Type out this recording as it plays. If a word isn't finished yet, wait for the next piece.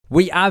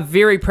We are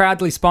very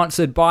proudly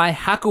sponsored by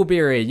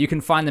Huckleberry. You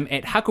can find them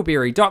at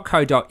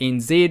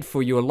huckleberry.co.nz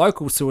for your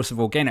local source of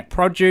organic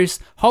produce,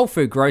 whole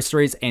food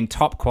groceries, and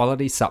top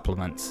quality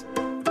supplements.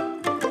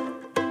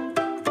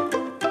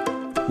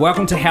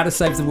 Welcome to How to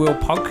Save the World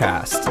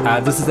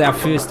podcast. This is our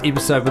first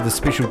episode with a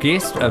special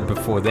guest.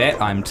 Before that,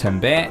 I'm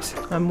Tim Batt.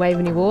 I'm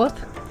Waveney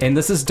Worth. And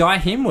this is Di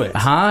Hemwood.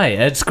 Hi,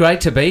 it's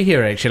great to be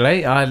here,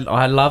 actually.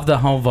 I love the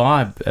whole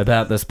vibe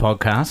about this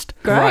podcast.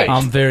 Great.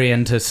 I'm very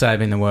into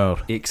saving the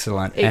world.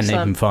 Excellent. And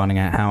even finding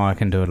out how I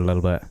can do it a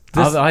little bit.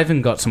 I've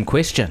even got some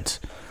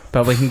questions,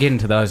 but we can get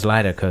into those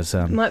later because...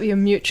 might be a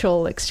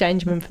mutual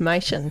exchange of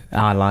information.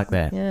 I like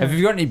that. Yeah. If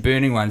you've got any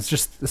burning ones,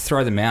 just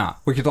throw them out.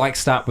 We could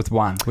start with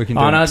one. We can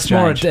do no,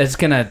 it's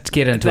going to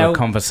get into a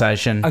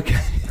conversation.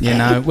 Okay. You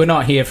know, we're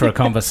not here for a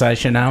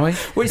conversation, are we?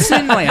 We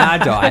certainly are,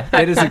 Di.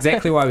 That is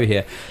exactly why we're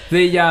here.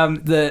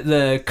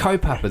 The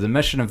kaupapa, the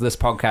mission of this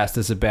podcast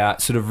is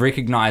about sort of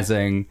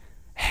recognising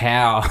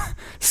how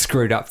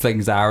screwed up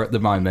things are at the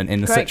moment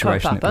in the Great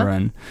situation that kaupapa. we're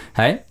in.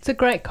 Hey? It's a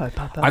great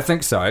kaupapa. I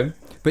think so.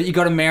 But you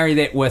got to marry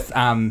that with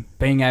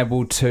being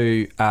able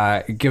to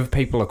give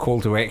people a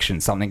call to action,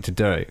 something to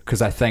do.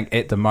 Because I think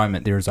at the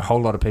moment there is a whole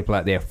lot of people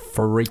out there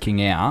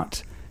freaking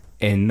out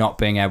and not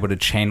being able to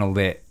channel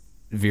that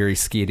very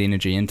scared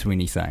energy into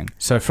anything.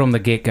 So from the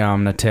get-go,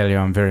 I'm going to tell you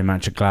I'm very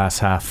much a glass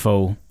half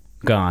full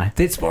guy.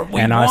 That's what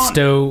we and want.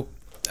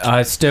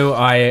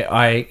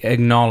 I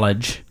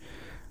acknowledge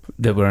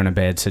that we're in a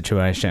bad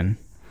situation,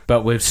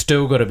 but we've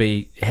still got to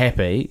be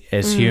happy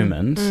as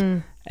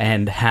humans.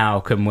 And how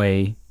can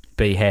we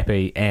be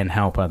happy and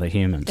help other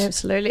humans?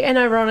 Absolutely. And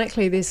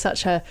ironically, there's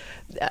such a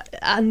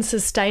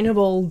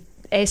unsustainable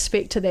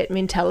aspect to that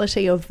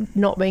mentality of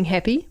not being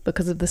happy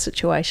because of the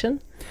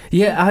situation.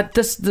 Yeah,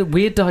 the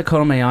weird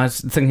dichotomy I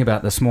was thinking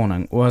about this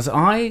morning was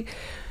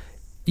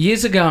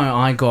years ago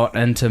I got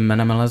into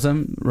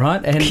minimalism,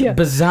 right? And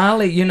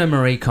bizarrely,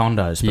 Marie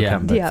Kondo's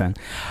become a big thing.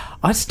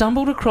 I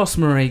stumbled across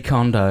Marie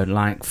Kondo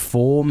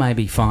 4,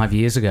 maybe 5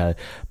 years ago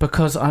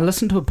because I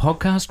listened to a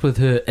podcast with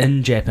her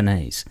in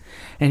Japanese,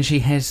 and she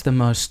has the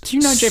most... Do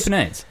you know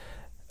Japanese?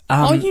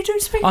 You do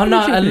speak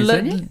Japanese,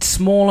 don't you?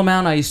 Small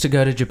amount. I used to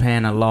go to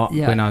Japan a lot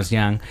when I was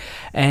young,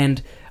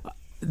 and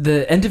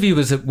the interview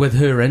was with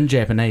her in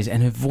Japanese,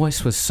 and her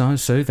voice was so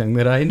soothing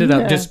that I ended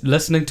up just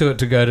listening to it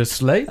to go to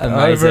sleep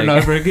over and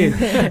over again.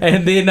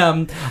 And then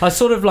I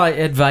sort of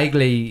had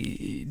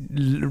vaguely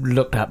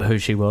looked up who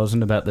she was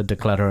and about the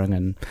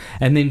decluttering,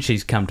 and then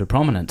she's come to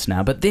prominence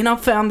now. But then I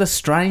found the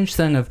strange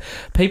thing of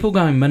people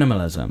going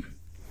minimalism,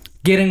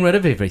 getting rid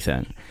of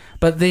everything,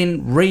 but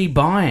then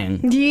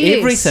rebuying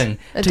everything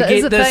to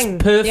get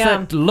this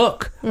perfect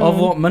look of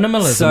what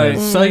minimalism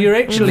is. So you're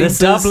actually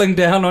doubling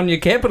down on your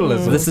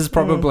capitalism. This is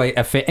probably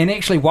a fair... And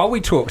actually, while we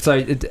talk,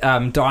 so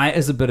Di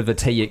is a bit of a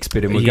tea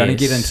expert, and we're going to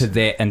get into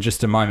that in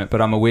just a moment,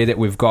 but I'm aware that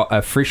we've got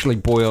a freshly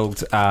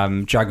boiled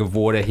jug of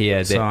water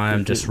here. So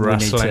I'm just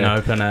rustling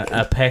open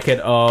a packet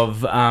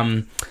of...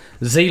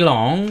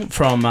 Zilong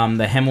from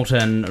the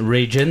Hamilton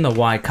region, the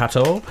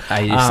Waikato.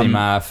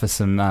 ASMR for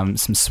some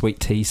sweet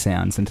tea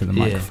sounds into the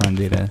microphone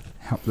there to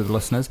help the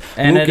listeners.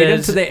 And we'll get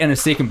into that in a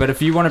second, but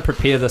if you want to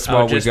prepare this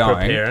while we're going...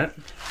 prepare it.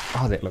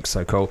 Oh, that looks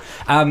so cool.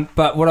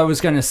 But what I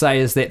was going to say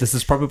is that this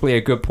is probably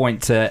a good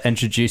point to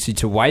introduce you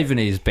to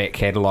Waveney's back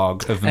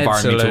catalogue of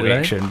environmental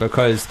action,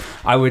 because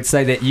I would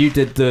say that you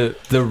did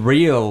the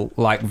real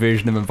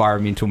version of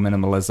environmental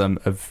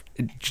minimalism of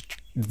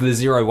the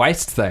zero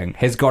waste thing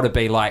has got to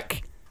be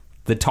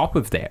the top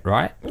of that,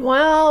 right?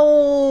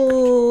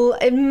 Well,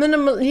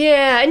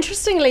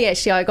 interestingly,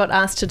 actually, I got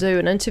asked to do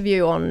an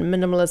interview on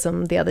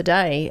minimalism the other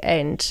day,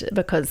 and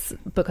because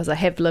I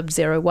have lived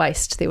zero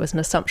waste, there was an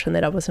assumption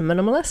that I was a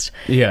minimalist.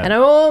 Yeah. And I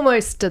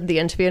almost did the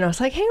interview, and I was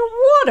like, hang on,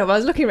 what? I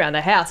was looking around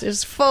the house,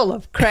 it's full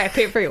of crap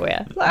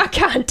everywhere. I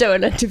can't do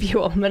an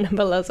interview on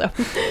minimalism.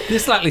 They're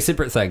slightly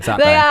separate things,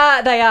 aren't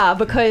they? They are,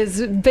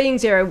 because being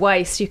zero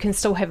waste, you can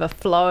still have a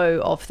flow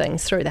of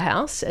things through the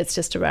house. It's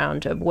just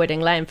around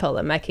avoiding landfill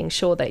and making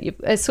sure that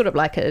it's sort of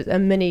like a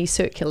mini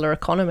circular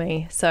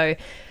economy. So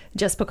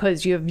just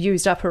because you've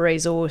used up a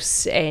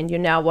resource and you're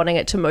now wanting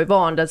it to move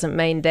on doesn't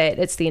mean that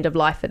it's the end of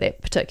life for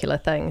that particular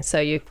thing. So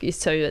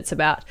it's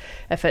about,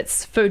 if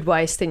it's food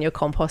waste, then you're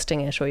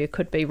composting it, or you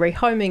could be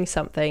rehoming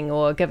something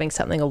or giving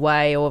something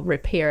away or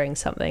repairing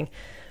something.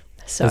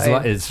 So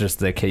it's just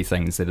the key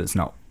things that it's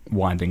not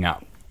winding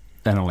up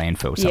in a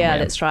landfill somewhere. Yeah,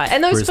 that's right.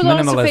 And those Whereas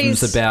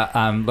philosophies... minimalism's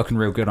about looking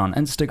real good on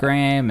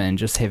Instagram and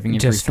just having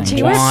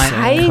everything We're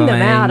paying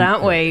them out,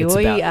 aren't we? It's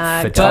we about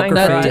are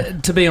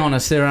photography. To be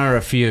honest, there are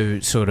a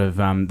few sort of...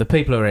 the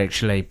people who are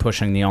actually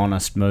pushing the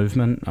honest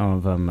movement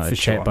of a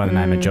chap by the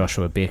name of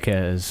Joshua Becker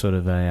is sort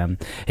of a...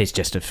 he's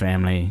just a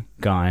family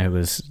guy who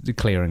was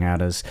clearing out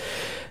his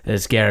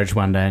garage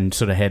one day and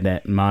sort of had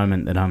that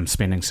moment that I'm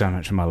spending so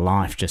much of my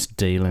life just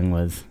dealing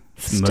with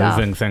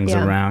moving things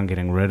around,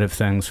 getting rid of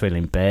things,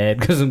 feeling bad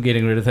because I'm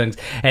getting rid of things.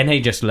 And he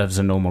just lives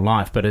a normal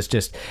life, but it's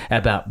just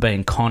about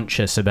being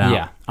conscious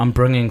about, I'm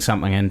bringing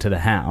something into the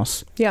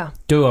house. Yeah.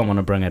 Do I want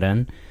to bring it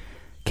in?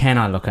 Can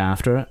I look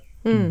after it?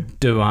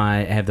 do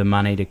I have the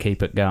money to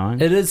keep it going?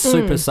 It is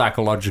super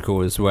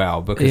psychological as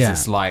well, because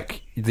it's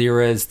like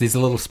there's a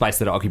little space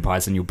that it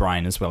occupies in your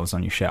brain as well as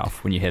on your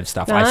shelf when you have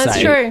stuff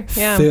true.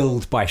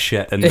 filled by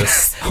shit in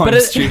this home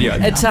studio.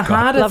 It's a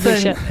harder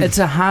thing. It's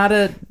a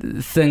harder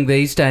thing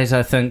these days,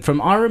 I think.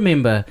 I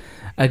remember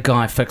a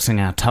guy fixing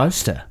our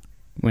toaster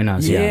when I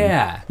was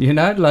young. You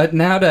know, like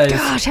nowadays.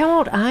 Gosh, how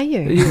old are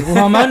you?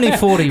 Well, I'm only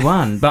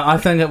 41, but I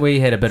think that we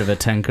had a bit of a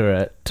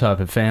tinkerer type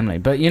of family.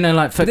 But, you know,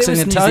 like fixing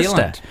a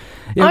toaster.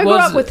 I grew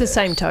up with the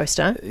same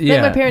toaster.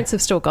 Yeah. My parents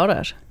have still got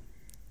it.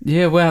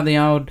 Yeah,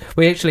 well,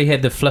 we actually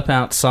had the flip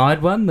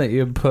outside one that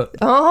you put.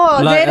 Oh,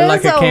 like, that is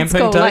like a old camping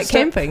school, toaster. like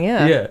camping,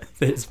 yeah. Yeah,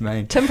 that's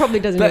mean. Tim probably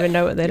doesn't even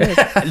know what that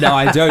is. No,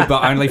 I do,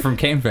 but only from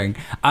camping.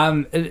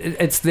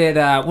 It's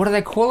that, what do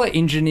they call it?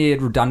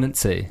 Engineered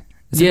redundancy.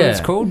 Is that what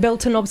it's called?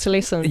 Built-in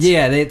obsolescence.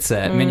 Yeah, that's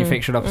it.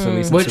 Manufactured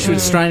obsolescence. Which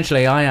was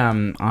strangely,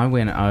 I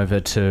went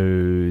over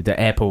to the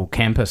Apple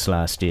campus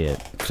last year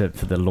for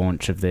the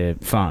launch of their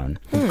phone.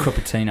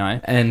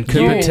 Cupertino. And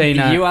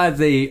Cupertino. You are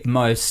the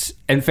most...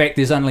 In fact,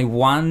 there's only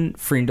one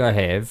friend I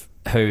have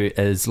who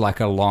is like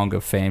a longer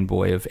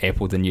fanboy of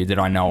Apple than you that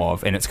I know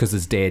of, and it's because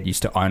his dad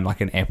used to own like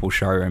an Apple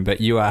showroom,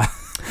 but you are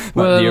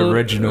the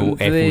original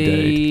Apple dude.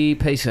 The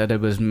piece I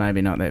did was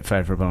maybe not that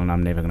favourable, and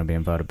I'm never going to be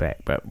invited back.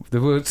 But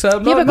because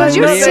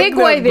your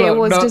segue there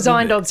was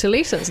designed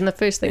obsolescence, and the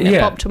first thing that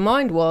popped to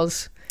mind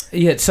was...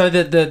 Yeah, so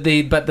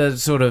the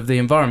sort of the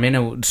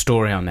environmental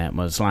story on that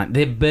was like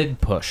their big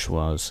push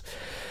was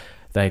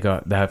they've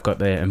got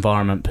their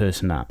environment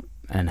person up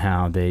and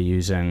how they're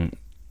using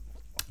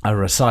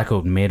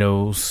recycled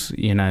metals.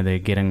 You know, they're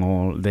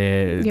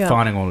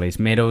finding all these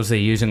metals. They're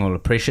using all the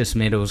precious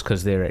metals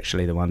because they're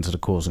actually the ones that are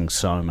causing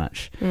so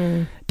much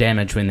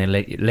damage when they're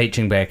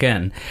leaching back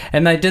in.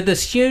 And they did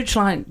this huge,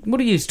 like,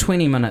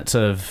 20 minutes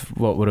of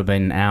what would have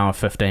been an hour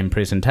 15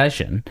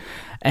 presentation,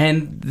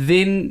 and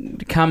then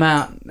come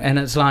out and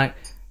it's like,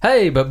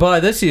 hey, but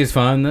buy this year's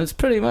phone that's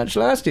pretty much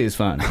last year's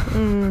phone.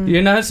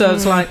 You know, so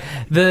it's like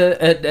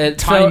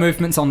tiny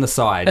movements on the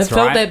sides. It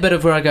felt that bit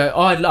of where I go,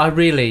 I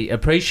really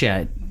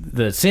appreciate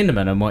the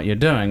sentiment and what you're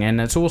doing,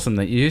 and it's awesome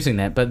that you're using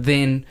that, but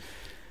then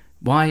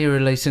why are you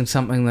releasing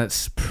something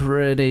that's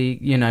pretty,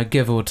 you know,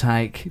 give or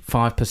take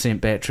 5%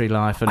 battery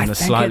life and a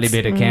slightly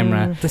better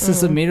camera? This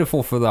is a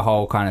metaphor for the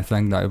whole kind of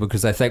thing, though,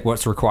 because I think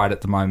what's required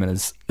at the moment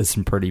is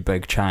some pretty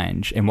big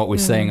change, and what we're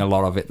seeing a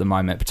lot of at the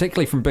moment,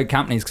 particularly from big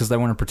companies, because they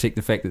want to protect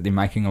the fact that they're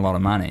making a lot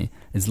of money,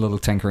 is little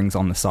tinkerings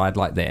on the side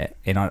like that,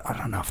 and I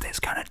don't know if that's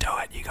going to do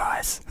it, you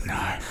guys.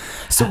 No.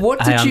 So what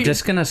did I'm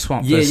just going to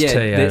swap this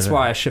tea over. That's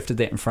why I shifted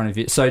that in front of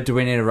you. So do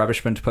we need a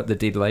rubbish bin to put the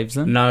dead leaves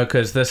in? No,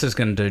 because this is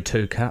going to do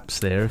 2 cups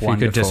there. If you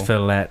could just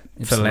fill that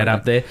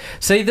up there.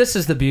 See, this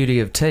is the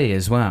beauty of tea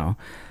as well.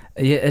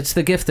 Yeah, it's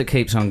the gift that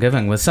keeps on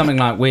giving. With something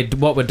like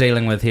what we're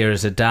dealing with here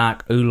is a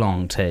dark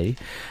oolong tea,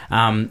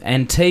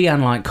 and tea,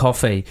 unlike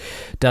coffee,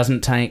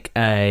 doesn't take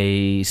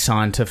a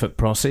scientific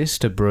process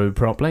to brew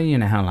properly. You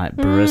know how like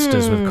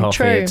baristas with coffee,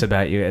 true. It's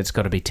about it's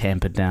got to be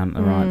tampered down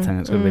the right thing.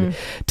 It's got to be.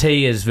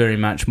 Tea is very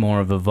much more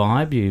of a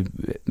vibe. You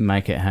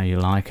make it how you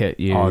like it.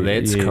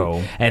 That's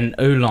cool. And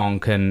oolong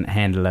can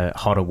handle a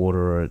hotter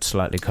water or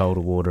slightly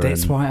colder water.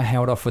 That's why I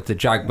held off with the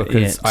jug,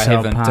 because I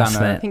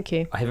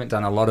haven't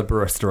done a lot of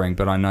baristaing,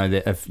 but I know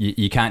that if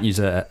you can't use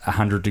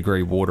 100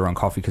 degree water on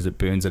coffee because it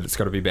burns it, it's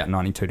got to be about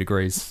 92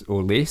 degrees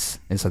or less,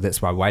 and so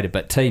that's why I waited.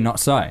 But tea, not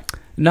so.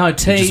 No,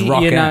 tea,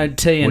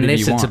 tea,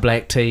 unless it's a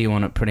black tea, you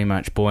want it pretty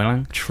much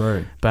boiling.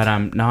 True.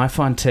 But no, I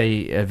find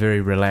tea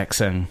very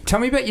relaxing. Tell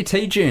me about your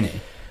tea journey.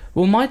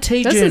 Well, my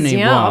tea journey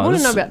was... I want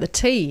to know about the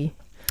tea.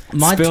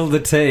 Spill the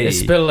tea.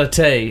 Spill the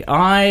tea.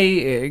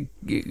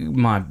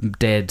 My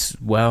dad's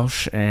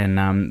Welsh, and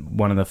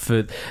one of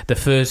the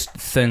first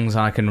things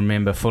I can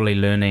remember fully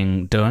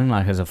doing,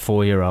 like as a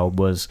 4-year-old,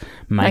 was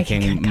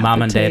making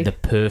mum and dad the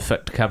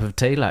perfect cup of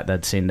tea. Like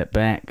they'd send it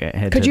back.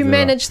 Could you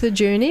manage the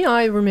journey?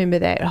 I remember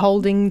that,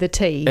 holding the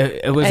tea.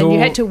 It was you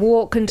had to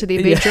walk into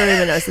their bedroom,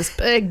 and it was this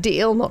big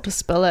deal not to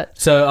spill it.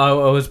 So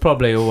I was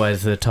probably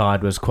always, the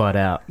tide was quite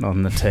out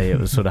on the tea. It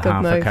was sort of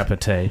half a cup of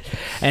tea.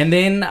 And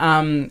then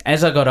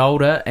as I got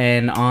older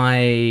and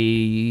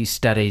I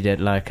studied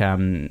it, like I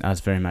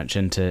was very much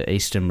into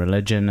Eastern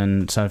religion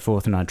and so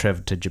forth, and I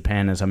travelled to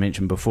Japan, as I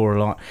mentioned before,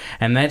 a lot,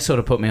 and that sort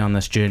of put me on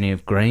this journey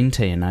of green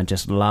tea, and I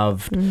just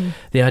loved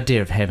the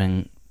idea of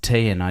having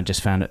tea, and I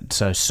just found it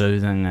so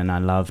soothing, and I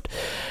loved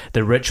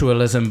the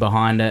ritualism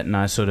behind it, and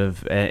I sort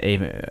of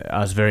I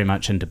was very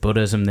much into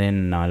Buddhism then,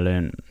 and I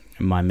learned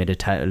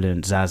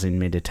Zazen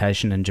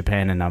meditation in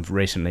Japan, and I've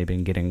recently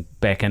been getting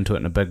back into it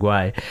in a big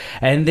way.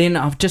 And then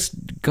I've just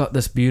got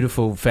this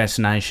beautiful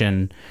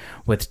fascination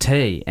with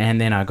tea,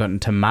 and then I got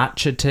into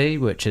matcha tea,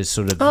 which is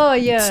sort of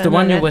it's the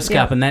one you whisk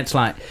up, and that's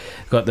like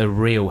got the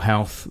real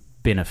health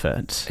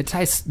benefits. It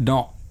tastes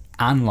not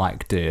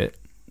unlike dirt.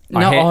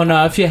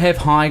 No, if you have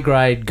high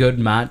grade good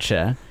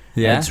matcha,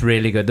 it's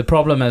really good. The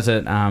problem is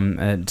it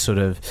sort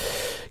of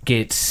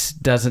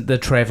the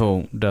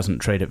travel doesn't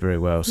treat it very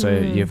well, so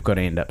you've got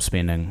to end up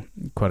spending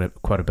quite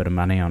a bit of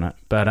money on it.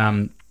 But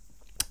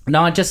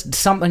No, just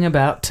something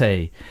about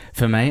tea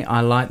for me.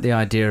 I like the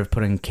idea of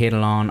putting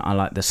kettle on. I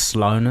like the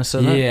slowness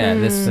of it. Yeah,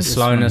 the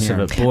slowness of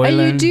it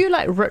boiling. Do you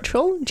like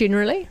ritual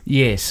generally?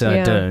 Yes,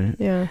 I do.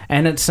 Yeah.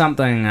 And it's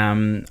something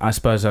I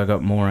suppose I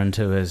got more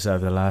into as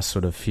over the last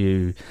sort of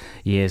few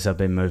years I've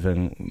been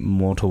moving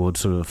more towards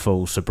sort of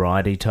full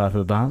sobriety type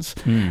of buzz.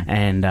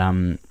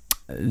 And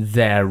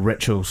their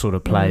ritual sort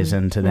of plays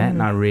into that,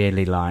 and I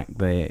really like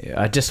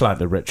I just like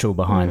the ritual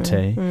behind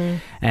tea.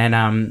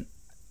 And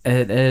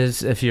it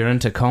is, if you're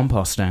into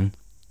composting,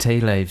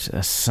 tea leaves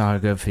are so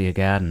good for your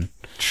garden.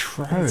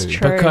 True. That's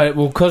true.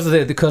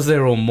 Because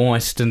they're all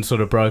moist and sort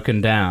of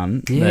broken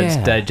down,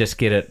 they just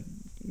get it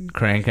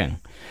cranking.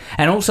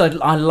 And also,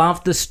 I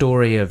love the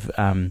story of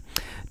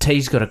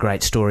tea's got a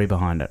great story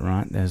behind it,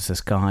 right? There's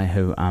this guy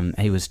who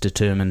he was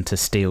determined to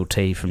steal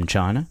tea from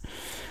China.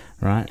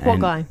 Right. What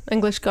guy?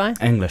 English guy?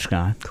 English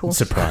guy. Cool.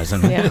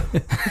 Surprisingly. Yeah.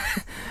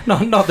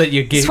 not that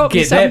you get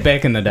that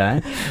back in the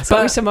day.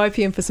 But some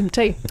opium for some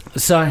tea.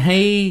 So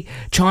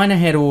China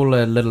had all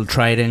the little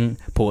trading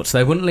ports.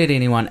 They wouldn't let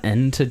anyone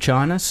into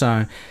China,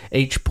 so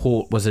each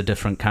port was a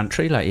different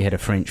country. Like you had a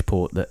French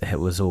port that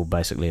it was all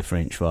basically a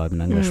French vibe,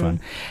 an English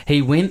one.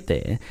 He went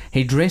there.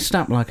 He dressed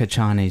up like a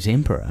Chinese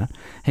emperor.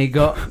 He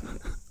got...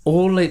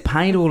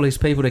 paid all these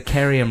people to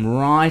carry him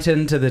right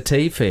into the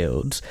tea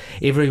fields.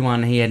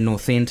 Everyone, he had an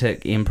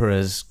authentic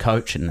emperor's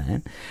coach in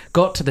that.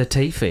 Got to the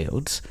tea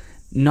fields.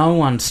 No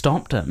one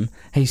stopped him.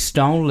 He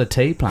stole the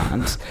tea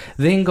plants,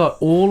 then got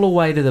all the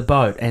way to the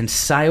boat and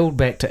sailed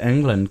back to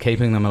England,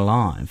 keeping them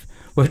alive.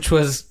 Which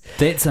was...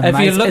 That's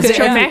amazing.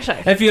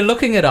 If you're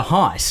looking at a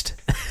heist...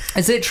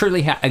 Is that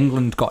truly how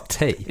England got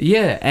tea?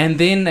 Yeah, and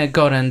then it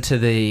got into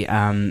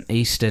the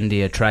East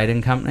India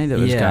Trading Company that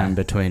was going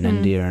between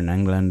India and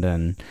England,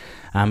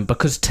 and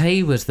because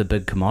tea was the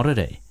big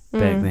commodity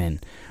back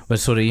then.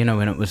 Was sort of,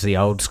 when it was the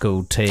old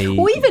school tea.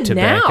 Well, even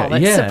tobacco. now,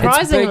 it's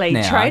surprisingly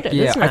traded,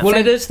 isn't it? Well,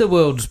 it is the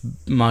world's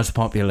most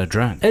popular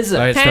drink. Is it?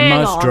 So it's Hang the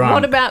most on. drunk.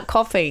 What about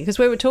coffee? Because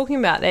we were talking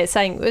about that,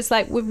 saying it's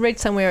like we've read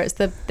somewhere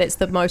that's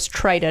the most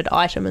traded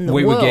item in the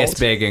world. We were gas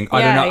bagging.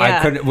 I don't know. Yeah.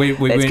 I couldn't. We it's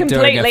weren't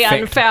completely doing a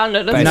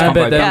unfounded.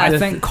 I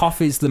think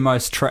coffee's the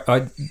most.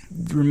 I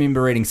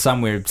remember reading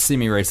somewhere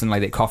semi-recently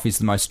that coffee's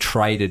the most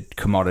traded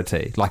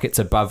commodity. Like it's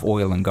above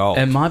oil and gold.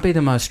 It might be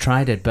the most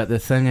traded, but the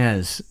thing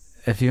is,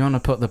 if you want to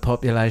put the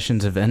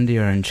populations of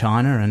India and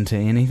China into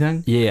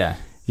anything, you're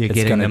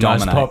getting the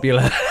most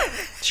popular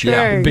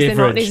beverage. They're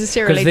not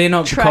necessarily they're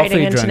not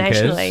trading coffee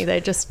internationally.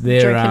 They're just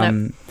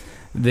drinking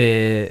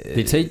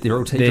it. They're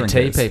all tea drinkers.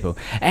 Tea people.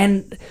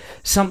 And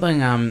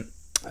something,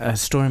 a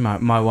story.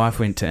 My wife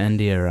went to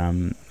India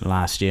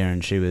last year,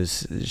 and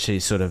she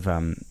sort of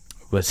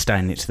was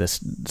staying next to this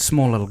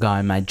small little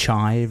guy who made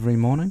chai every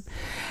morning,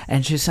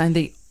 and she's saying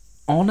the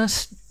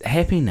honest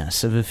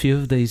happiness of a few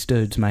of these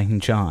dudes making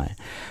chai,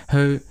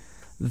 who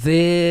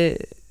they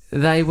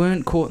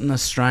weren't caught in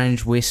this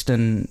strange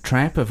Western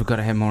trap of I've got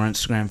to have more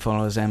Instagram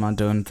followers, am I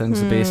doing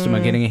things the best, am I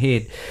getting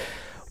ahead?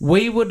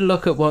 We would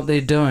look at what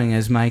they're doing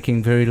as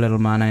making very little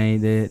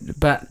money,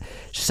 but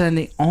she's saying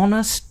the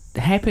honest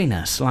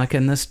happiness, like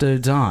in this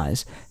dude's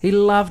eyes. He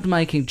loved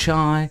making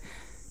chai,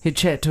 he'd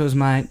chat to his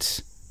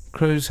mates,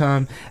 cruise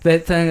home,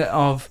 that thing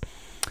of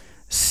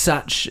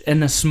such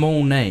in a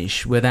small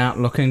niche without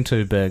looking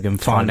too big and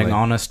finding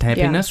honest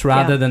happiness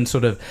rather than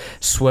sort of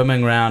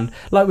swimming around,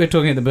 like we were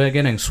talking at the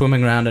beginning,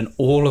 swimming around in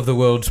all of the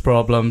world's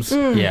problems,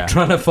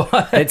 trying to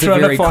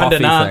find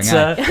an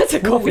answer. It's a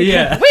coffee.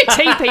 We're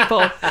tea people.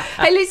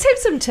 Hey, let's have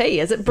some tea.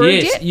 Is it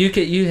brewed yet?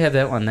 You have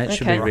that one. That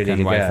should be ready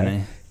to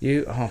go.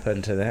 You hop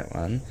into that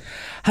one.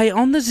 Hey,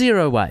 on the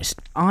zero waste,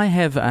 I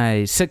have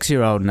a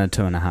 6-year-old and a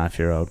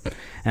 2.5-year-old,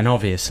 and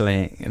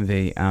obviously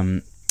the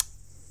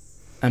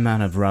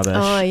amount of rubbish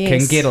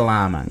can get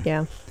alarming.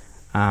 Yeah.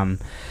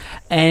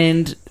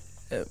 And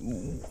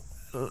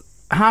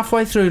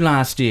halfway through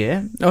last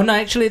year,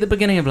 actually at the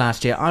beginning of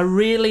last year, I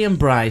really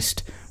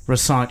embraced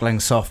recycling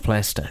soft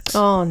plastics.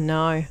 Oh,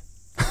 no.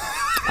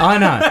 I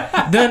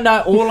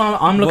know.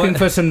 I'm looking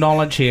for some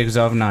knowledge here because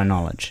I have no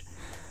knowledge.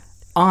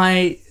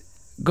 I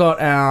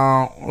got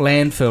our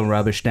landfill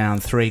rubbish down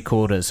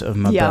 3/4 of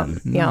my bin.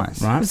 Yeah,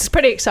 nice. Right? It's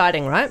pretty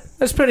exciting, right?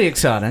 It's pretty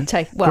exciting.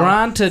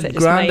 Granted,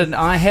 me?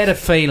 I had a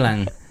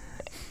feeling.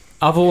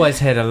 I've always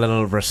had a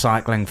little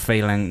recycling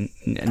feeling,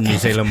 New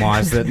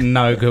Zealand-wise, that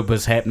no good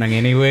was happening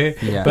anywhere.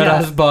 Yeah. But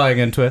I was buying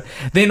into it.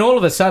 Then all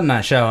of a sudden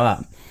I show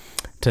up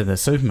to the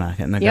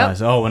supermarket and the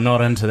guy's, we're not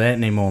into that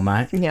anymore,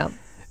 mate. Yeah.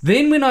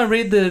 Then when I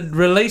read the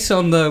release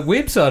on the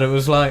website, it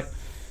was like,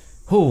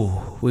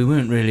 we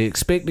weren't really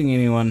expecting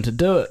anyone to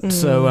do it.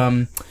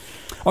 So,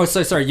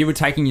 so sorry, you were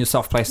taking your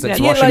soft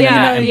plastics, washing them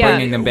out and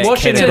bringing them back.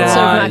 Washing it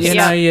out,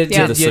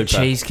 your super.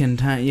 cheese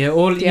container.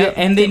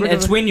 And then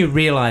it's when you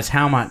realise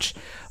how much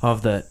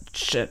of the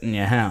shit in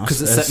your house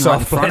because it's sitting right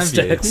in front of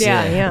you.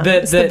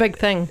 It's the big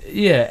thing.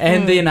 Yeah,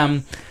 and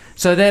then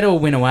so that all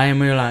went away, and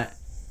we were like,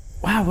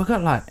 wow, we've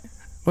got like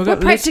We've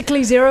got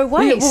practically zero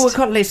waste. We've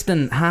got less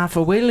than half a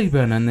wheelie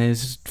bin, and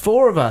there's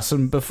 4 of us,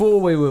 and before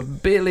we were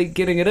barely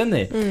getting it in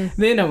there.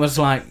 Then it was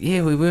like,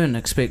 we weren't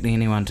expecting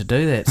anyone to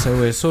do that, so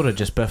we're sort of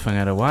just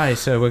biffing it away.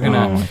 So we're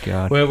gonna,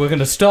 we're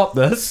gonna stop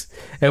this,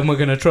 and we're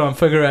gonna try and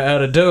figure out how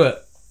to do it.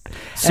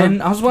 So,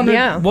 and I was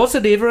wondering, was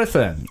it ever a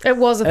thing? It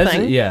was a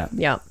thing. Yeah.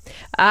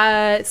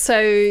 So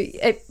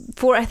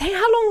I think,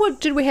 how long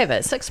did we have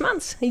it? 6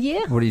 months? A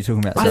year? What are you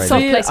talking about? I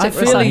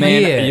feel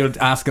like you're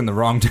asking the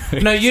wrong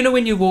dude. No, you know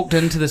when you walked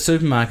into the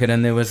supermarket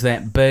and there was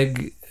that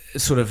big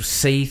sort of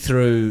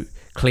see-through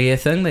clear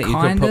thing that you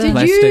could put plastic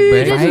bags in?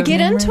 You didn't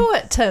get into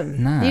it,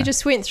 Tim. No. You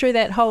just went through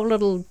that whole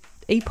little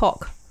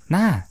epoch.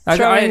 Nah, I'm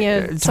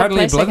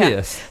totally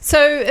oblivious.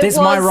 So that's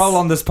my role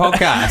on this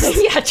podcast.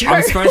 Yeah, true.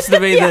 I'm supposed to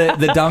be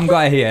the dumb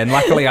guy here, and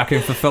luckily I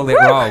can fulfill that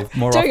role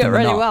more often than not. Doing it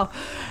really well.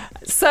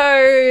 So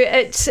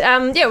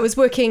it was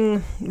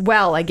working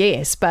well, I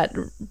guess, but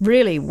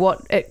really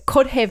what it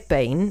could have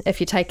been, if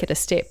you take it a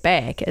step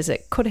back, is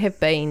it could have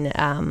been...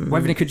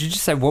 Waveney, could you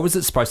just say, what was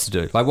it supposed to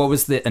do? Like, what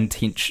was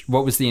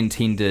the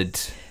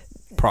intended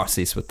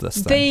process with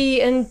this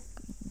thing?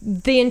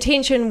 The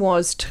intention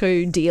was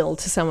to deal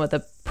to some of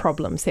the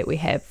problems that we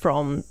have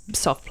from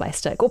soft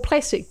plastic, or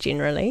plastic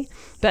generally,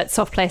 but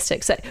soft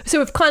plastics. So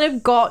we've kind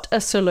of got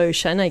a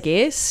solution, I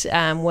guess,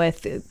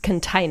 with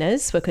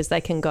containers, because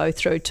they can go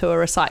through to a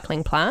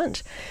recycling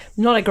plant.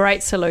 Not a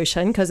great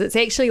solution, because it's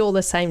actually all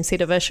the same set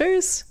of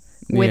issues,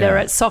 whether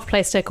it's soft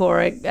plastic or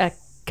a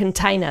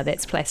container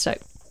that's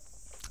plastic.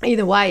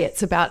 Either way,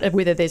 it's about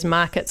whether there's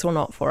markets or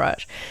not for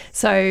it.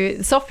 So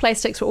soft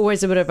plastics were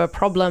always a bit of a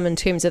problem in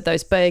terms of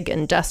those big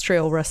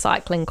industrial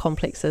recycling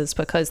complexes,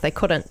 because they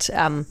couldn't...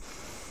 it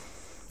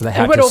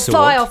would all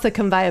fly off the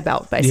conveyor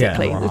belt,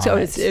 basically. Yeah, right. So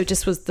it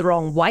just was the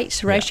wrong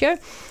weight ratio. Yeah.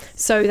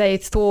 So they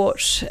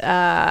thought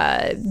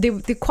there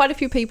were quite a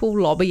few people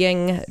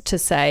lobbying to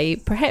say,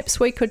 perhaps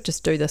we could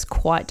just do this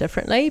quite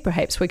differently.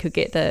 Perhaps we could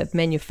get the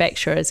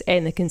manufacturers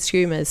and the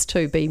consumers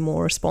to be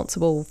more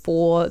responsible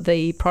for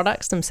the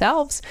products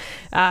themselves,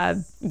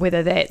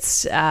 whether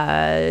that's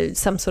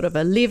some sort of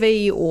a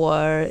levy,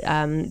 or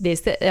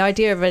there's the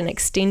idea of an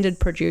extended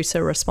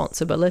producer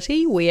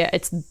responsibility, where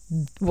it's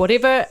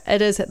whatever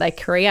it is that they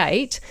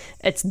create,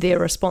 it's their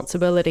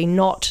responsibility,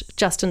 not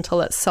just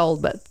until it's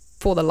sold, but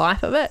for the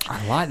life of it.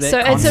 I like that. So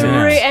it's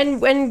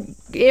and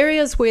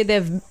areas where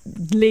they've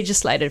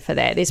legislated for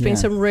that, there's been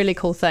some really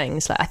cool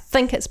things. Like I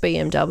think it's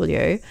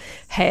BMW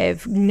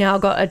have now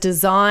got a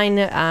design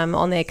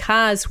on their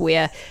cars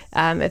where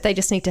if they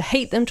just need to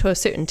heat them to a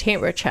certain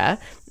temperature,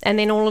 and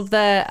then all of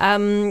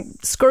the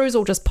screws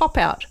will just pop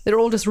out. They're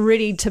all just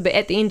ready to be,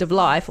 at the end of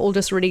life, all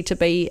just ready to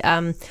be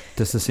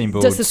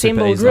disassembled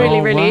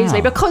really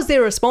easily, because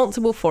they're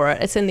responsible for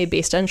it. It's in their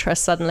best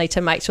interest suddenly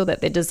to make sure that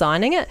they're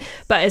designing it.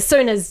 But as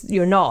soon as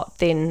you're not,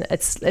 then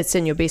it's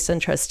in your best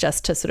interest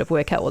just to sort of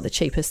work out what the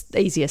cheapest,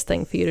 easiest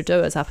thing for you to do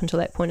is up until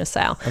that point of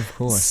sale. Of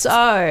course.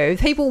 So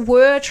people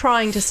were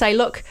trying to say,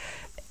 look,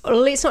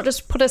 let's not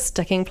just put a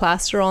sticking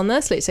plaster on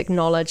this. Let's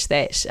acknowledge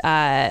that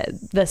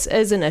this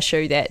is an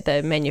issue that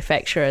the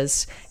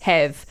manufacturers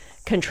have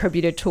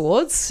contributed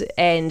towards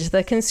and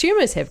the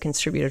consumers have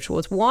contributed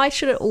towards. Why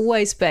should it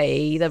always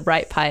be the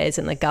ratepayers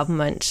and the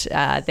government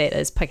that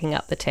is picking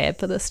up the tab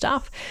for this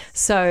stuff?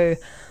 So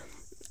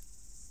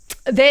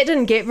that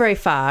didn't get very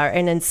far,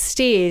 and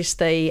instead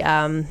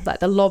the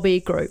lobby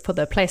group for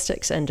the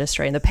plastics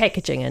industry and the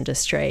packaging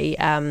industry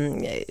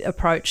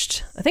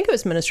approached, I think it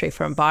was Ministry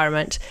for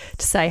Environment,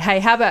 to say, hey,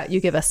 how about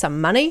you give us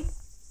some money,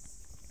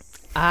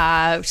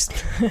 just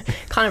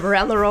kind of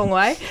around the wrong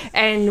way,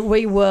 and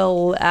we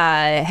will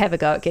have a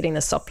go at getting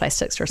the soft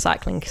plastics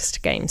recycling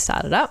scheme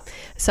started up.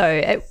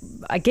 So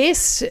I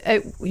guess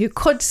you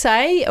could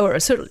say, or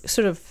it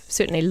sort of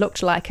certainly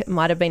looked like it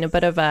might have been a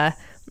bit of a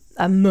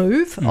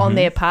move on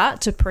their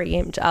part to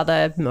preempt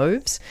other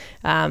moves,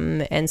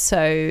 and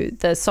so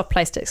the soft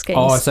plastic schemes.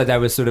 Oh, so they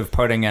were sort of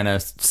putting in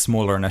a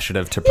smaller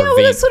initiative to prevent. Yeah,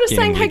 well, it's sort of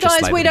saying, hey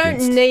guys, we don't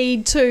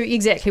need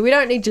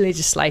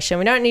legislation.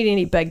 We don't need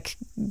any big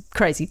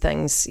crazy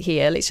things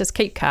here. Let's just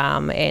keep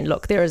calm and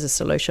look, there is a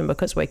solution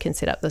because we can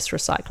set up this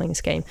recycling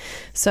scheme.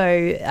 So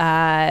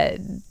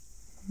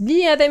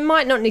they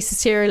might not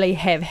necessarily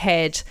have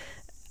had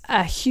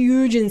a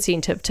huge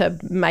incentive to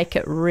make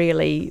it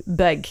really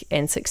big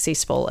and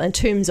successful in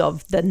terms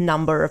of the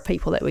number of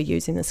people that were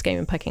using the scheme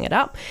and picking it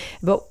up.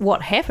 But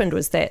what happened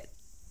was that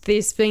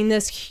there's been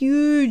this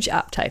huge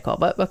uptake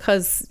of it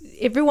because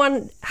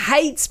everyone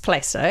hates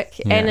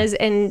plastic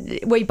and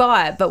we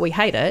buy it, but we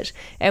hate it,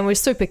 and we're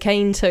super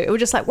keen to. We're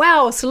just like,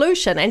 wow, a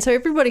solution, and so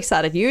everybody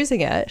started using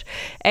it.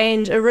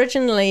 And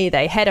originally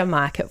they had a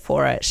market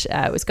for it.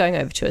 It was going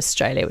over to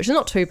Australia, which is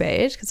not too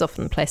bad because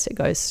often plastic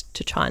goes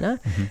to China.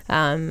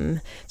 So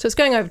it's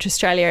going over to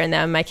Australia, and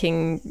they're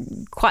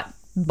making quite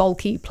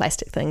bulky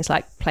plastic things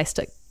like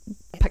plastic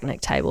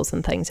picnic tables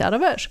and things out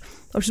of it,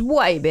 which is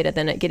way better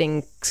than it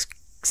getting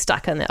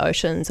stuck in the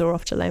oceans or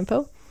off to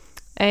landfill.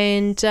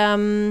 And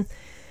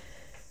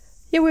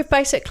Yeah, we've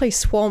basically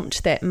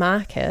swamped that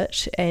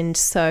market, and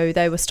so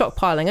they were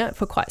stockpiling it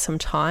for quite some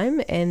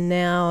time, and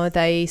now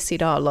they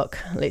said, oh, look,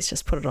 let's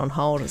just put it on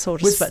hold. It's all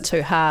just a bit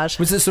too hard.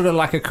 Was it sort of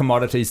like a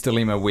commodities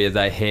dilemma where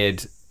they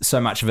had so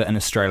much of it in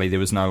Australia, there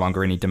was no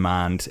longer any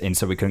demand, and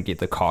so we couldn't get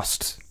the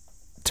cost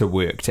to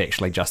work to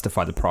actually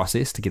justify the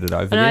process to get it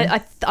over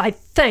there? I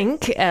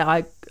think,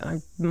 I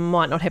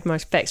might not have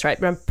most facts right,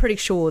 but I'm pretty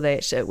sure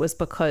that it was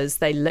because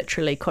they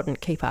literally couldn't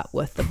keep up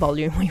with the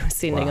volume we were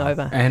sending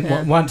over.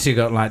 And once you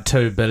got like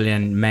 2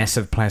 billion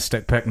massive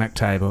plastic picnic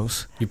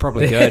tables, you're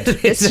probably good.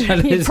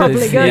 You're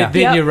probably good. Yeah,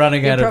 then you're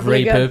running out of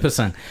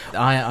repurposing.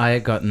 I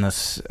got in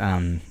this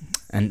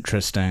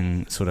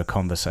interesting sort of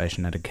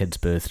conversation at a kid's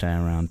birthday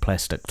around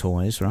plastic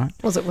toys, right?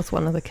 Was it with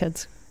one of the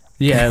kids?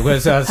 Yeah, it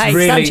was. I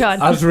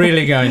was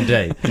really going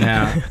deep.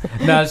 No,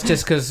 it's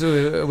just because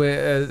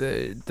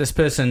this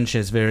person,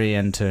 she's very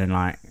into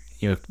like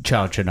your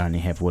child should only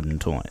have wooden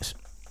toys,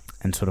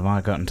 and sort of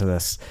I got into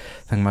this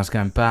thing. I was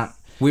going, but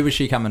where was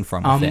she coming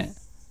from with that?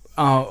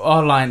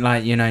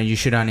 Like you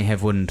should only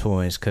have wooden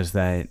toys because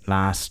they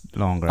last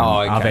longer.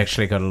 Oh, okay. I've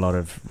actually got a lot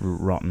of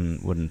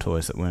rotten wooden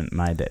toys that weren't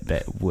made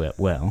that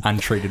well.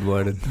 Untreated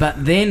wooden.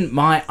 But then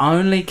my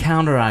only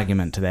counter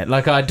argument to that,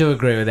 like I do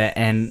agree with that,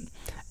 and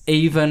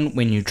even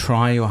when you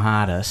try your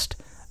hardest,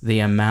 the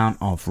amount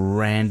of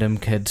random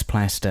kids'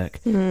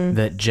 plastic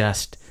that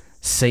just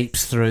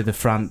seeps through the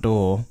front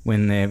door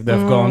when they've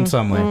gone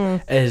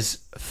somewhere is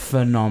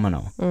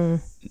phenomenal.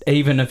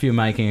 Even if you're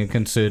making a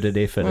concerted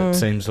effort, it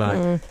seems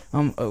like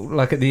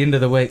at the end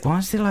of the week, why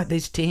is there like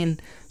these 10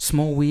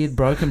 small weird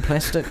broken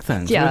plastic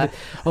things? Yeah.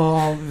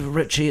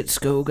 Richie at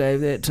school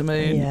gave that to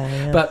me.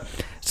 Yeah. But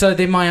so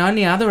then my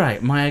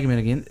argument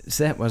against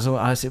that was,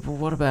 I said, well,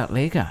 what about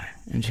Lego?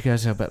 And she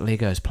goes, oh, but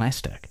Lego's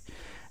plastic.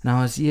 And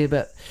I was, yeah,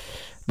 but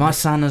my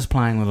son is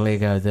playing with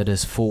Lego that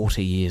is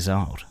 40 years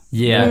old.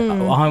 Yeah.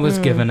 I was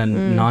given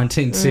in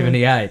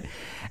 1978.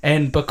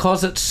 And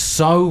because it's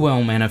so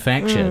well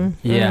manufactured,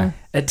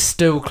 it's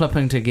still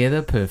clipping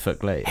together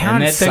perfectly. How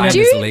and insane Do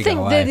is you Lego,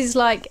 think that there's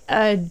like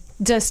a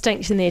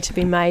distinction there to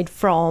be made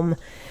from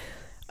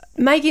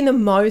making the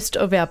most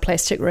of our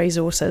plastic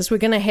resources? We're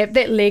going to have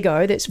that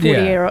Lego that's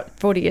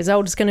 40 years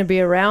old is going to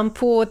be around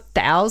for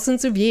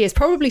thousands of years,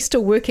 probably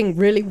still working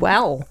really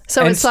well.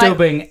 So and it's still like,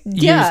 being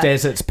used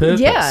as its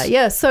purpose.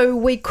 Yeah. So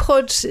we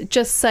could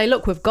just say,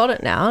 look, we've got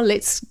it now.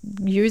 Let's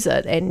use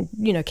it and,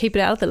 keep it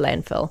out of the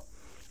landfill.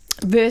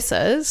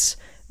 Versus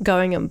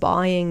going and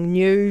buying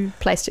new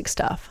plastic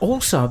stuff.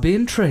 Also, I'd be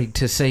intrigued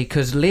to see,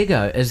 because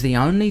Lego is the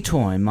only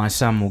toy my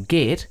son will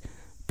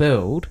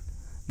build,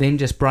 then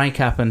just break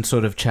up and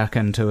sort of chuck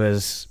into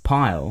his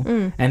pile,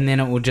 and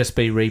then it will just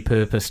be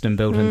repurposed and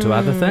built into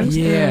other things.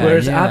 Yeah,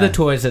 Whereas other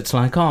toys, it's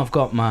like, I've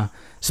got my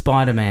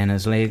Spider-Man,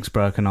 his leg's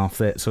broken off,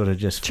 that sort of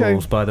just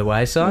falls by the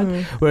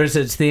wayside. Whereas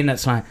it's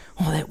like,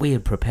 that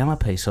weird propeller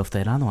piece off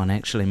that other one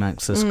actually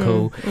makes this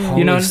cool.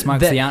 Holy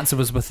smokes, the answer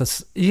was with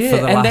us. Yeah, for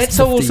the and last that's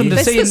 50 awesome years.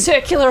 to see. That's the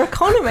circular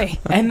economy.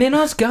 And then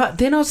I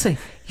was saying,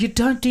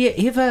 do you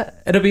ever?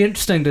 It'll be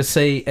interesting to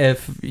see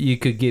if you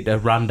could get a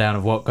rundown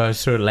of what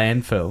goes through a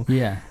landfill.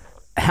 Yeah.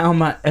 How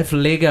much, if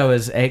Lego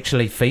is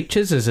actually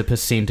features as a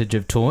percentage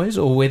of toys,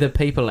 or whether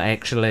people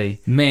actually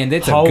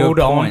that's hold a good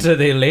on point. to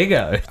their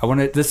Lego.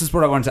 This is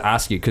what I wanted to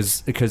ask you,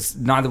 because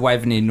neither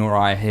Waveney nor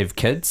I have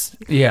kids.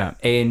 Yeah.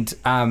 And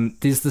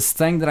there's this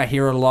thing that I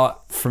hear a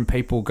lot from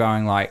people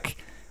going like,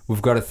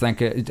 we've got to think,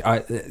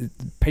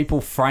 people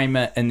frame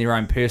it in their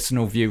own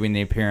personal view when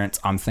they're parents.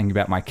 I'm thinking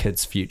about my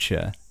kid's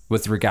future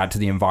with regard to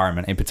the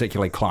environment and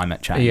particularly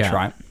climate change,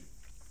 right?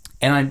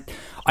 And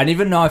I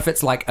never know if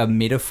it's like a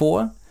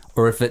metaphor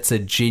or if it's a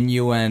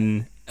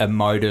genuine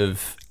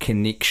emotive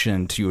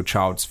connection to your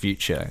child's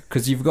future.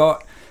 Because you've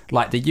got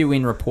like the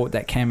UN report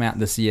that came out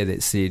this year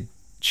that said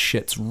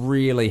shit's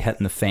really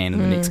hitting the fan in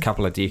the next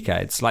couple of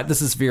decades. Like,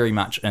 this is very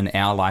much in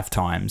our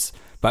lifetimes,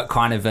 but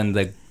kind of in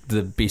the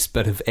best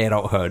bit of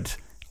adulthood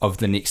of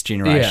the next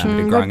generation.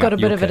 We've got a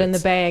bit of it in the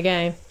bag,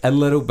 eh? A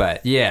little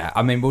bit, yeah.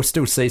 I mean, we'll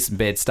still see some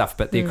bad stuff,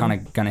 but they're kind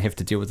of going to have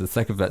to deal with the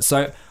thick of it.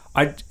 So,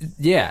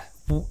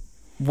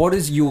 what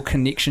is your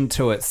connection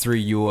to it through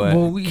your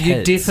kids?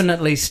 You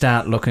definitely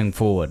start looking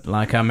forward.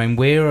 Like, I mean,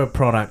 we're a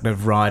product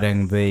of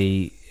riding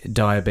the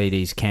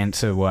diabetes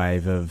cancer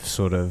wave of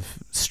sort of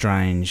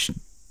strange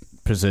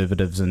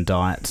preservatives and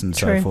diets and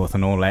so forth,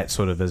 and all that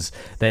sort of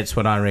that's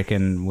what I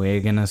reckon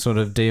we're going to sort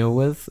of deal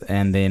with.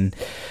 And then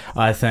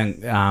I think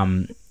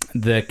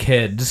the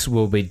kids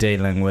will be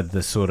dealing with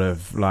the sort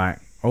of like,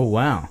 oh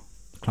wow,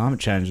 climate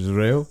change is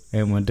real,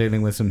 and we're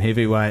dealing with some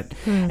heavyweight,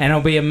 and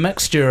it'll be a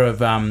mixture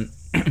of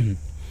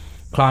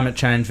climate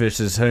change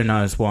versus who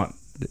knows what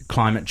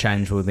climate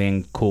change will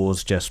then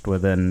cause just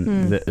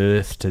within the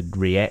earth to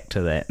react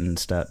to that and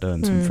start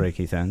doing some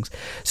freaky things.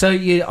 So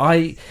yeah,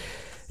 I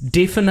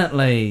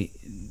definitely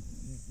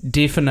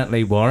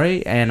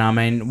worry. And I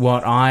mean,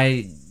 what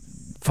I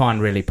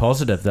find really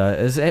positive though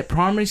is at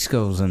primary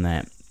schools and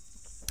that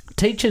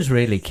teachers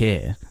really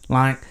care.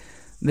 Like,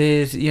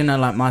 There's,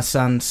 like my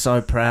son's so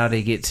proud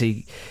he gets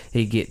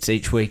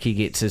each week he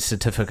gets his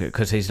certificate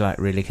because he's like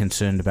really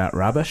concerned about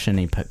rubbish, and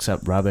he picks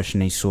up rubbish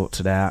and he sorts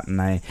it out, and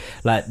they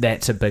like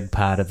that's a big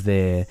part of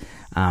their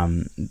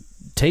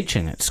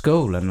teaching at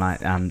school, and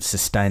like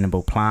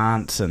sustainable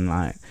plants and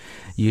like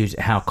use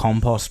how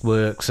compost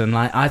works, and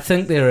like I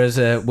think there is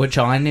which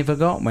I never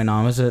got when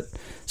I was at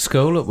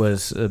school. It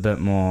was a bit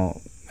more,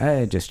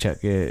 hey, just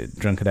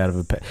drink it out of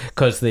a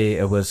because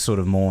it was sort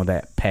of more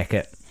that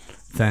packet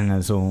thing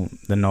is all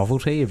the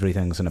novelty.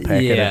 Everything's in a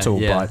packet. It's all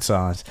bite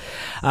size.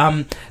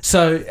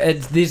 So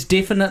there's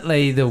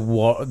definitely the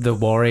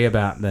worry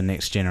about the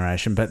next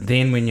generation. But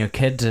then when your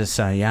kids are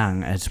so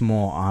young, it's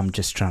more. I'm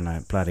just trying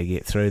to bloody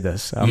get through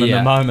this. In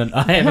the moment,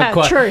 I haven't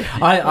quite. True.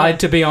 I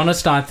to be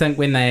honest, I think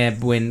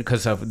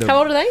because of how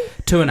old are they?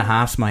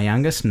 2.5's my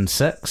youngest and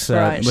 6.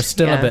 So we're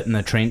still a bit in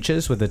the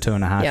trenches with the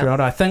 2.5-year-old.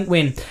 I think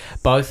when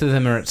both of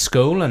them are at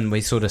school and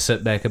we sort of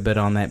sit back a bit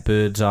on that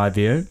bird's eye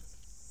view.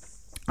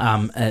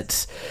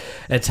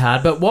 It's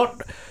hard, but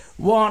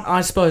what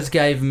I suppose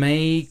gave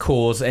me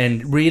cause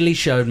and really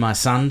showed my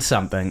son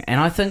something, and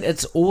I think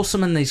it's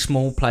awesome in these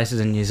small places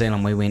in New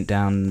Zealand. We went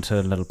down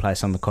to a little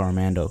place on the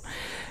Coromandel,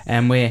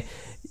 and where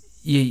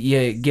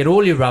you get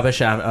all your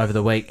rubbish out over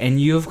the week, and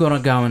you've got to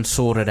go and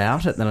sort it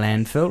out at the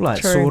landfill,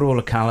 like sort all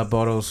the colour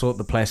bottles, sort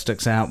the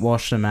plastics out,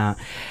 wash them out,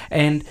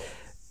 and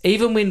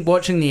even when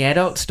watching the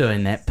adults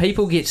doing that,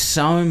 people get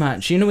so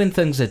much, when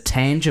things are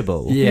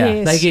tangible,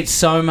 they get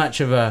so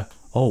much of a,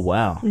 oh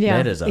wow,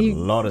 that is a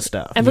lot of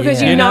stuff. And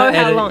because you know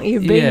how long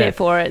you've been there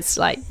for, it's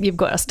like you've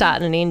got a start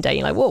and an end date.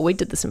 You're like, well, we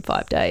did this in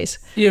 5 days.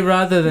 Yeah,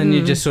 rather than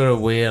you just sort of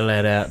wheel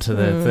that out to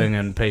the thing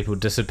and people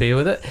disappear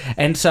with it.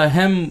 And so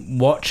him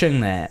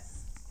watching that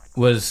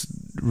was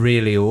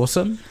really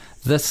awesome.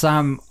 This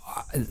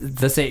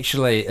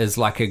actually is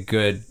like a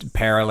good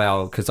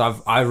parallel because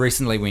I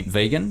recently went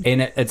vegan,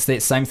 and it's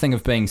that same thing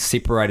of being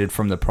separated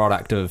from the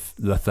product of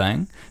the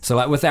thing. So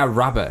like with our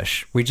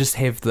rubbish, we just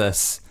have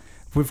this.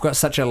 We've got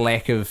such a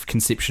lack of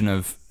conception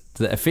of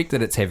the effect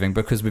that it's having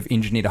because we've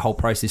engineered a whole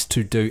process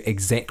to do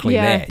exactly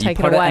that. You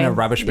put it in a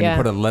rubbish bin, you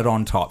put a lid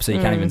on top so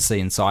you can't even see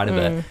inside of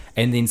it,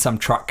 and then some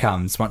truck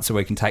comes once a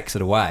week and takes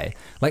it away.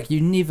 Like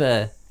it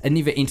never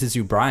enters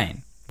your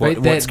brain.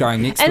 What's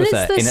going next with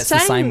it, and it's the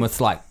same with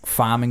like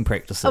farming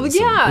practices. Oh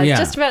yeah,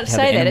 just about to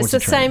say that it's the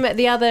same at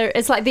the other.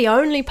 It's like the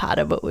only part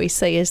of it we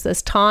see is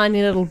this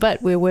tiny little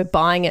bit where we're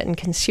buying it and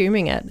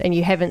consuming it, and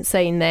you haven't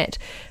seen that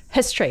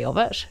history of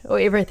it or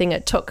everything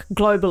it took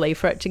globally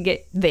for it to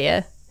get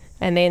there,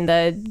 and then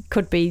there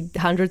could be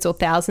hundreds or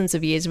thousands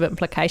of years of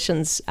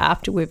implications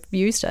after we've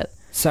used it.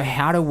 So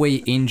how do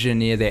we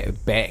engineer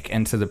that back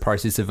into the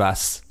process of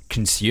us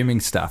consuming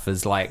stuff,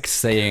 is like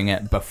seeing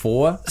it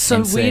before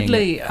and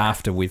weirdly it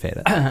after we've had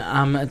it?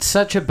 It's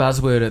such a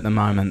buzzword at the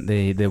moment,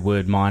 the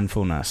word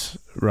mindfulness,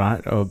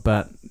 right?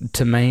 But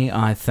to me,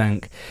 I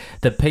think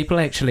that people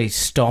actually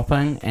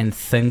stopping and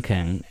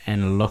thinking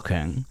and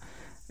looking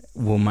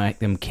will make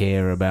them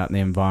care about the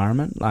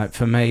environment. Like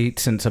for me,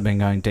 since I've been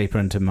going deeper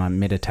into my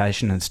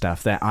meditation and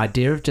stuff, that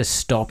idea of just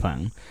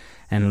stopping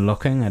and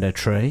looking at a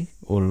tree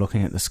or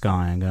looking at the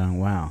sky and going,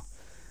 wow,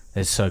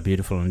 it's so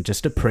beautiful, and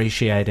just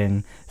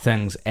appreciating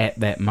things at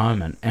that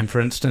moment. And for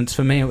instance,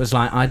 for me, it was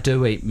like I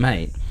do eat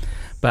meat,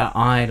 but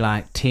I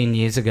like 10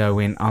 years ago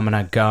went, I'm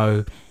going to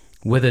go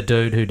with a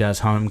dude who does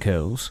home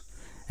kills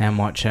and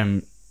watch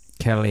him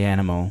kill the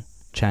animal,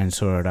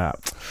 chainsaw it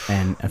up.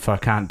 And if I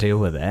can't deal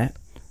with that,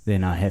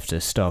 then I have to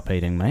stop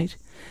eating meat.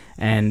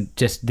 And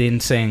just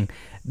then seeing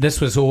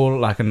this was all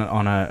like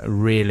on a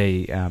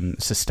really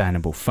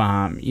sustainable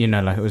farm,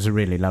 like it was a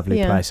really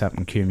lovely place up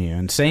in Kumeu,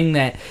 and seeing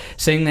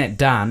that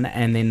done,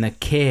 and then the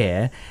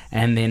care,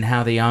 and then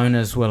how the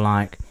owners were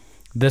like,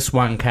 this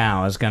one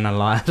cow is going to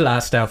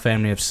last our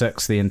family of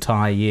 6 the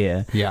entire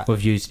year.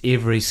 We've used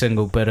every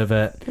single bit of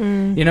it.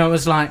 It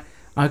was like,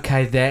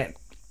 okay, that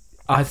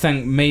I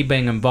think me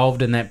being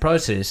involved in that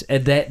process,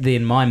 that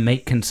then my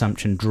meat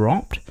consumption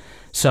dropped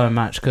so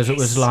much because it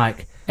was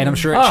like, and I'm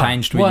sure it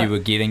changed when you were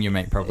getting your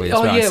meat probably as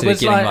well. Yeah,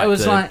 it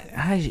was like,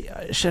 hey,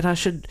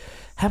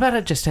 how about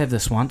I just have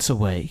this once a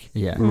week?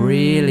 Yeah,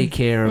 really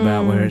care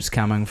about where it's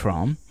coming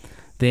from,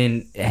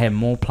 then have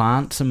more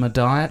plants in my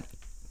diet.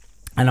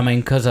 And I mean,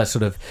 because I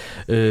sort of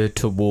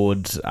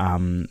towards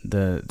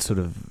the sort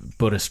of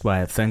Buddhist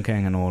way of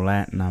thinking and all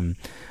that, and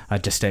I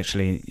just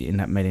actually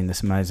ended up meeting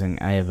this amazing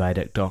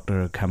Ayurvedic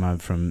doctor who come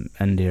over from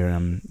India,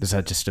 and so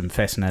I just am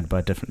fascinated by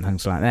different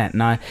things like that.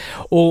 And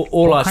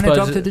what kind of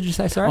doctor did you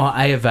say? Sorry,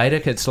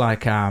 Ayurvedic. It's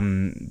like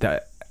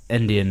the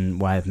Indian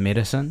way of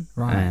medicine,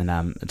 right?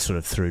 And it's sort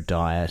of through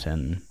diet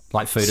and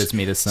like food as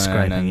medicine,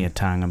 scraping your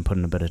tongue and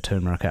putting a bit of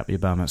turmeric up your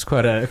bum. It's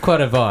quite a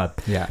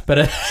vibe. Yeah,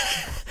 but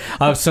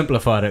I've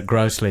simplified it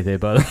grossly there,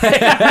 by the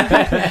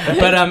way.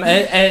 But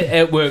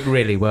it worked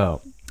really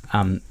well.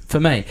 For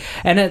me,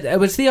 and it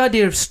was the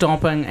idea of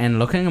stopping and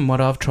looking, and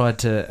what I've tried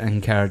to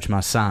encourage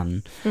my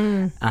son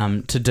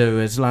to do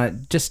is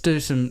like just do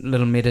some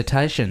little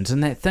meditations,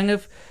 and that thing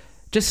of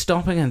just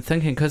stopping and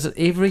thinking, because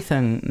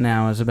everything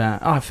now is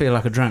about, I feel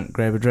like a drink,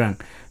 grab a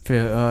drink.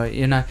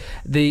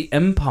 The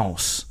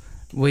impulse.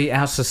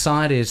 Our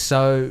society is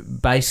so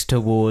based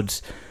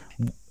towards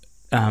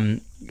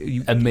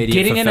immediate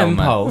getting an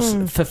impulse,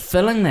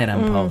 fulfilling that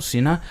impulse,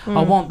 I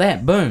want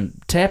that, boom,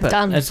 tap it.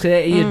 Done. It's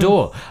at your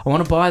door. I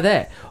want to buy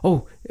that.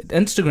 Oh,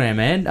 Instagram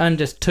ad, and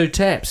just 2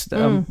 taps.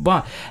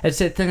 Buy. It's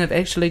that thing of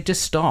actually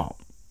just stop.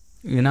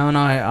 And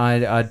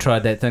I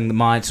tried that thing.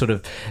 My sort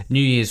of New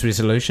Year's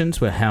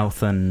resolutions were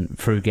health and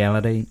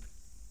frugality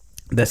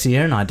this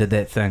year, and I did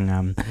that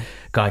thing.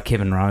 Guy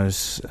Kevin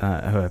Rose, who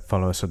I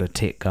follow, a sort of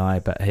tech guy,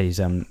 but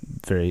he's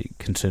very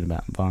concerned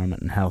about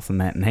environment and health and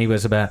that. And he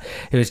was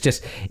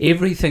just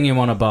everything you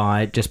want to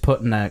buy, just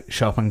put in a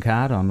shopping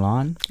cart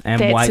online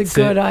and wait. That's a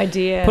good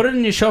idea. Put it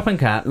in your shopping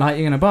cart like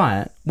you're going to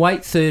buy it.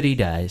 Wait 30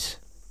 days,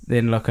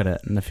 then look at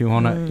it, and if you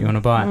want it, you want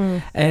to buy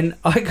it. And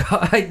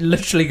I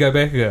literally go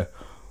back and go,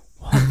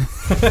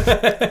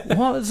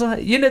 what was I?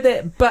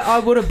 That, but I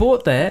would have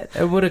bought that.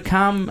 It would have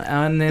come,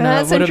 and then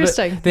that's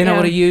interesting. I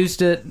would have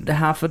used it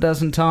half a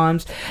dozen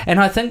times. And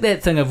I think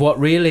that thing of what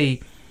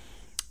really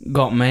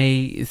got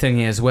me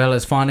thinking as well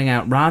is finding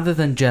out, rather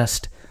than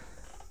just,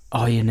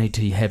 you need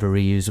to have a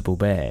reusable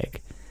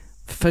bag,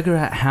 figure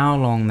out how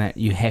long that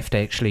you have to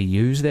actually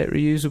use that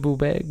reusable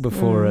bag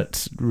before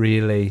it's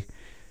really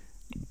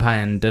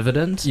paying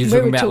dividends. You're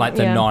talking about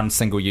the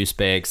non-single-use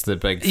bags, the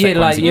big thick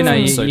ones you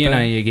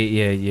get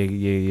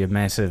your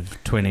massive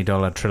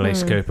 $20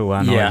 Trellis Cooper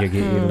one, or you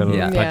get your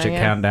little budget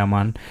countdown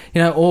one.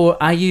 Or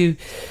are you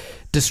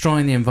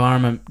destroying the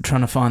environment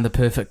trying to find the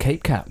perfect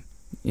keep cup?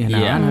 I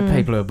know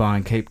people who are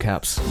buying keep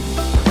cups.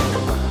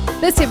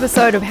 This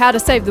episode of How to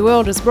Save the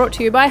World is brought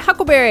to you by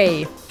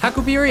Huckleberry.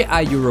 Huckleberry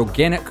are your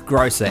organic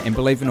grocer and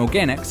believe in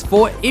organics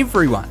for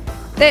everyone.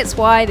 That's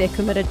why they're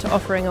committed to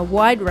offering a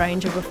wide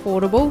range of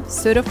affordable,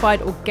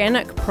 certified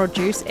organic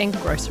produce and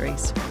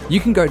groceries.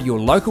 You can go to your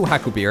local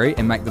Huckleberry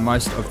and make the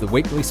most of the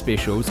weekly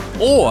specials,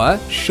 or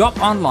shop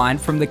online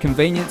from the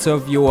convenience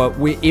of your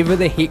wherever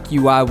the heck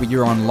you are when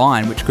you're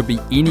online, which could be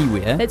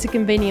anywhere. It's a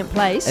convenient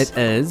place. It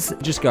is.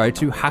 Just go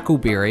to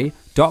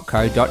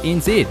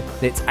huckleberry.co.nz.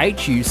 That's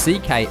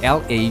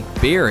HUCKLE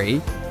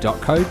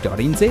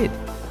berry.co.nz.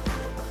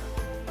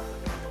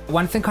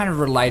 One thing kind of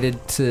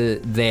related to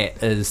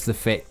that is the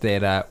fact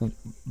that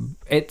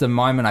at the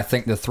moment, I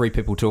think the 3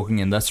 people talking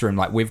in this room,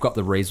 we've got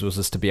the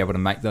resources to be able to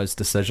make those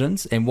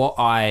decisions. And when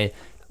I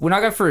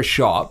go for a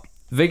shop,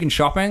 vegan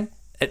shopping,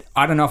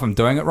 I don't know if I'm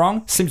doing it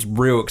wrong, seems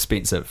real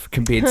expensive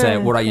compared to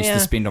what I used to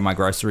spend on my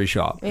grocery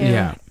shop.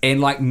 Yeah. And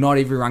not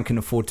everyone can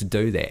afford to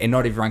do that. And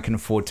not everyone can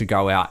afford to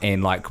go out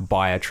and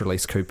buy a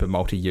Trellis Cooper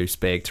multi-use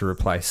bag to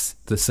replace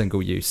the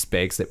single-use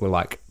bags that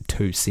were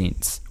 2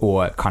 cents,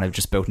 or kind of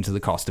just built into the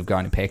cost of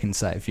going to Pack and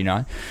Save,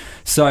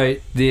 So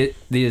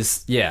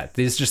there's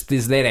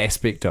that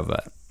aspect of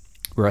it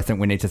where I think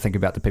we need to think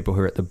about the people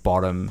who are at the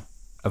bottom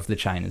of the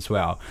chain as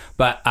well.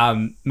 But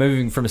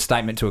moving from a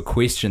statement to a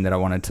question that I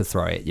wanted to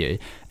throw at you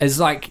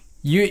is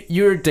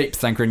you're a deep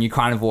thinker, and you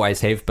kind of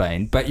always have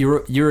been, but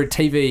you're a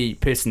TV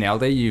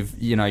personality.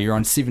 You're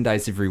on 7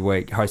 days every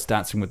week, host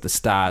Dancing with the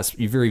Stars.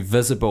 You're very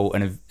visible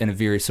in a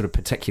very sort of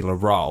particular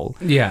role.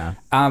 Yeah.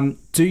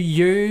 Do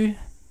you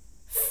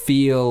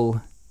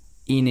feel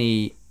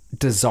any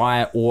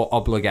desire or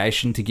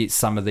obligation to get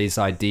some of these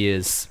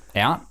ideas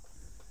out?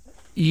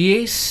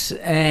 Yes,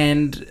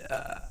 and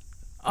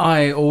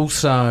I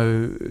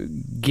also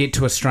get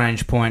to a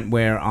strange point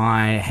where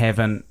I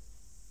haven't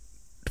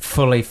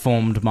fully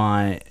formed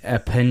my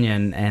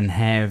opinion and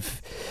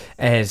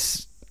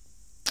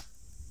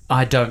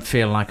I don't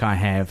feel like I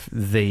have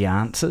the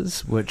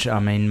answers, which,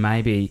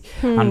 maybe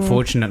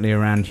unfortunately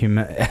around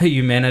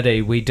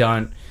humanity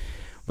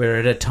we're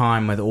at a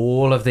time with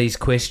all of these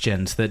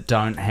questions that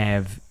don't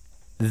have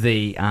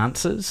the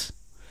answers,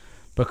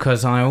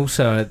 because I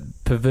also, a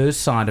perverse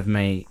side of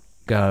me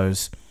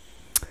goes,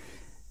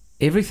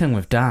 everything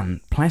we've done,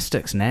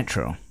 plastic's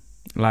natural.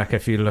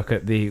 If you look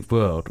at the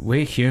world,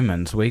 we're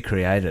humans, we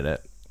created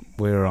it,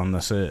 we're on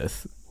this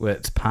earth,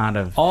 it's part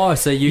of... Oh,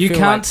 so you feel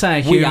can't say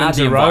a human's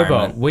a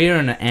robot. We're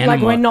an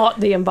animal. We're not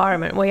the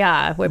environment. We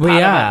are. We're part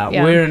of it.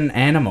 Yeah. We're an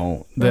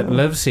animal that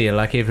lives here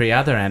like every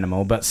other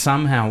animal, but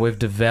somehow we've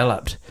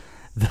developed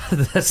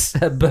this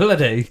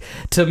ability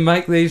to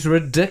make these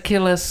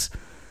ridiculous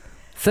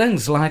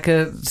things, like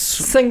a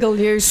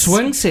single-use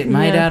swing set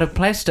made out of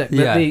plastic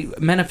that the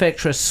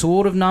manufacturer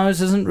sort of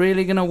knows isn't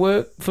really going to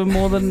work for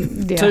more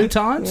than 2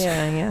 times.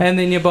 And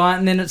then you buy it,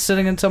 and then it's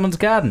sitting in someone's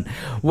garden.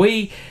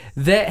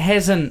 That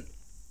hasn't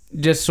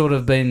just sort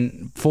of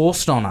been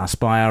forced on us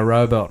by our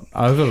robot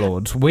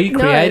overlords. We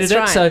created it,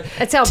 right. So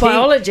it's our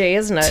biology,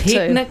 isn't it?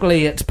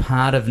 Technically, it's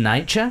part of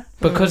nature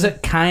because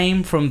it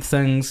came from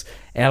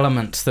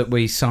elements that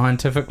we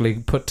scientifically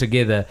put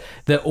together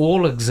that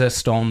all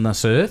exist on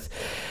this earth.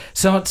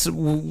 So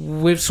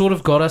we've sort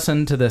of got us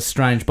into this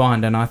strange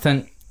bind, and I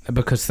think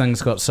because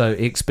things got so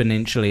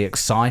exponentially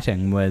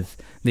exciting with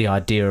the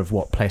idea of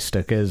what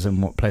plastic is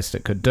and what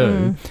plastic could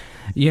do,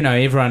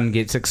 everyone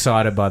gets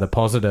excited by the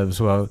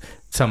positives. Well,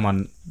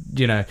 someone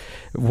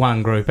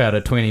one group out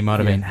of 20 might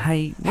have been,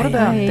 hey, what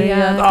about the...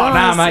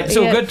 guys, mate, it's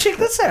all good. Check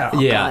this out.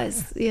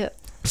 Guys,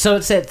 So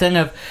it's that thing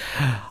of,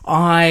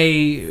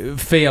 I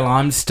feel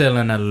I'm still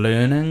in a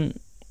learning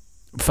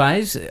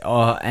phase,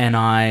 and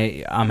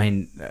I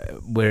mean,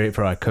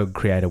 wherever I could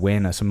create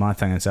awareness, and my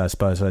thing is, I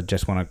suppose I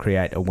just want to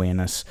create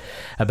awareness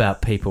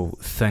about people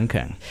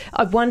thinking.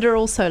 I wonder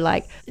also,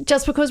 like,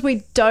 just because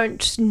we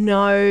don't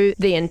know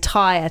the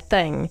entire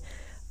thing,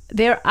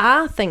 there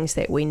are things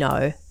that we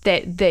know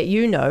that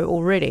you know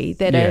already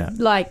that are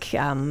like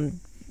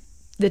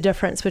the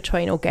difference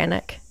between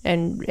organic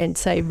and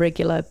say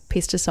regular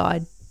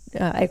pesticide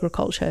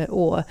agriculture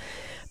or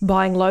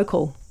buying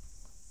local.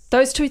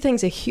 Those two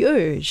things are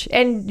huge.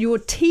 And your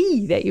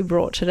tea that you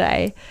brought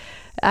today,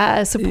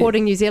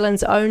 supporting New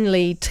Zealand's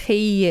only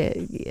tea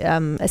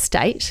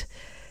estate,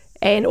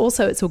 and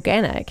also it's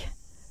organic.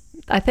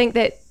 I think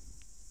that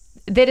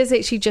is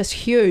actually just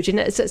huge, and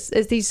it's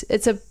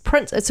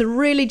a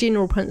really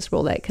general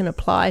principle that can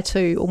apply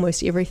to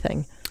almost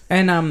everything.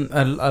 And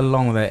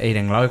along with that,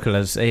 eating local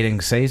is eating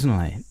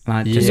seasonally.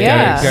 Like just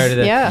go to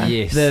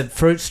the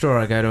fruit store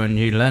I go to in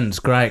New Lynn's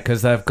great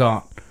because they've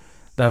got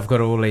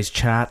all these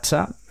charts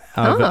up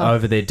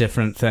over their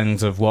different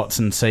things of what's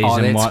in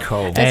season. That's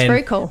cool. That's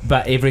very cool.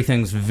 But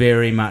everything's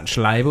very much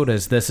labelled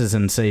as this is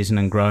in season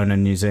and grown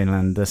in New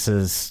Zealand, this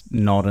is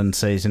not in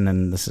season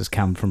and this has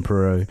come from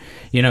Peru.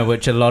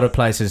 Which a lot of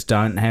places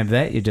don't have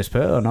that. You just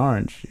put an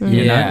orange.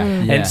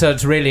 And so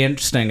it's really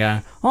interesting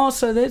going,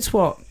 so that's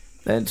what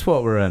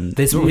we're in.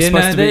 That's what we're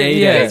supposed to be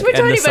eating. Because we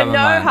don't even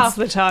know half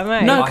the time,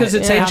 eh? No, because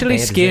it's actually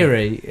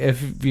scary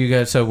if you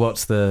go, so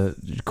what's the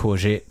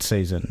courgette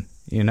season?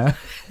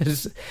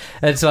 It's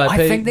like...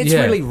 I think that's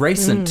really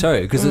recent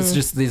too, because it's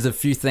just, there's a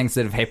few things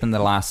that have happened the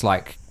last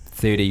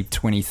 30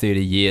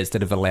 years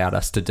that have allowed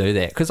us to do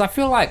that. Because I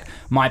feel like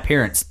my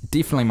parents,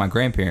 definitely my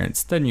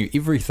grandparents, they knew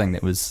everything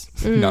that was,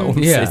 all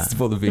the seasons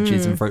for the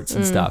veggies and fruits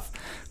and stuff.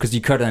 Because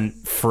you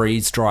couldn't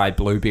freeze dry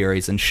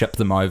blueberries and ship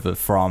them over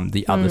from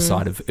the other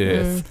side of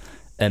Earth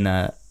in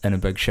a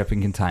big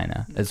shipping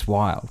container. It's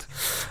wild.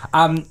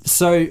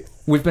 So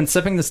we've been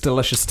sipping this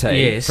delicious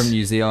tea from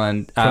New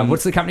Zealand.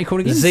 What's the company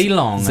called again?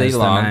 Zealong is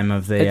the name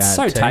of the It's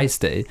so tea.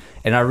 tasty.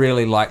 And I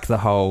really like the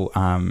whole...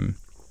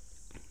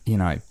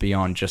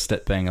 beyond just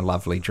it being a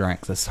lovely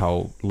drink, this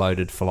whole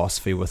loaded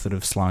philosophy with it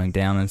of slowing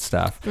down and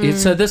stuff.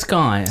 So this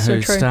guy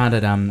who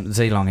started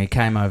Zealong, he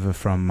came over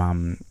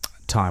from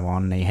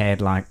Taiwan, and he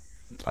had let's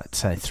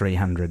say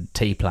 300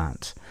 tea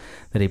plants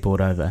that he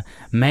brought over.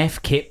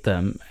 MAF kept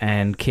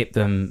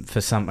them for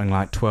something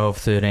like 12,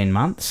 13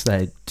 months.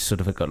 They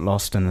sort of got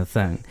lost in the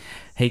thing.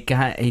 He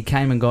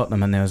came and got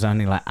them, and there was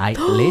only 8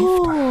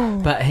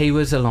 left. But he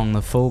was along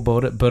the full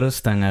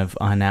Buddhist thing of,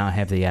 I now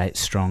have the 8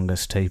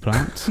 strongest tea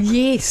plants.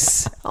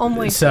 Yes. Oh my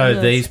goodness. So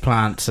these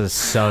plants are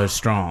so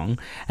strong.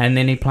 And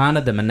then he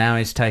planted them, and now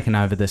he's taken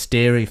over this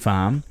dairy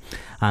farm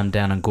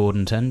down in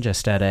Gordonton,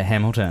 just out of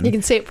Hamilton. You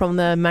can see it from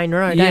the main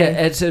road.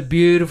 It's a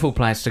beautiful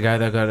place to go.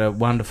 They've got a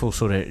wonderful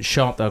sort of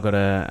shop. They've got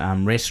a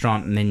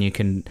restaurant, and then you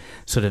can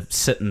sort of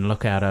sit and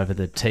look out over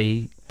the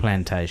tea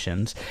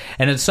plantations,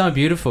 and it's so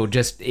beautiful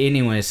just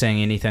anywhere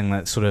seeing anything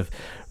that's sort of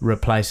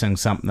replacing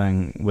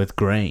something with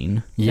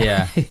green.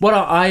 What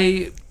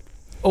I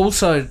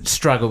also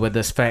struggle with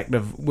this fact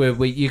of where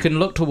you can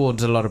look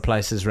towards a lot of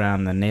places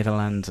around the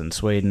Netherlands and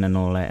Sweden and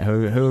all that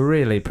who are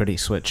really pretty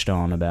switched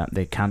on about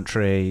their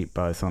country,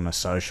 both on a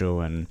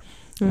social and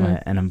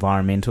an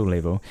environmental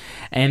level,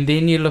 and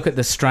then you look at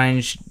the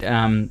strange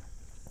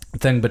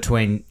thing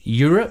between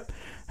Europe,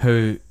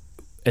 who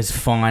is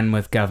fine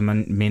with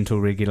governmental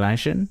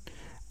regulation,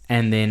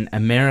 and then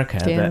America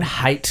that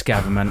hates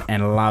government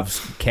and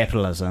loves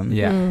capitalism,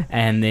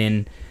 and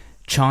then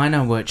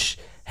China, which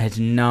has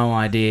no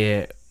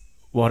idea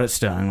what it's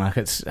doing,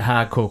 it's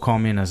hardcore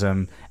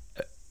communism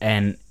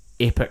and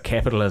epic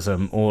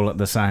capitalism all at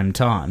the same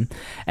time.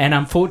 And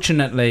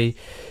unfortunately,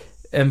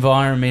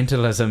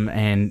 environmentalism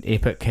and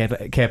epic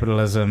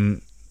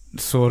capitalism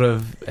sort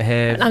of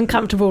have an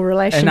uncomfortable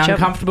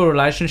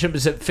relationship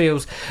as it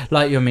feels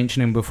like you're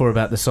mentioning before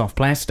about the soft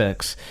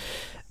plastics.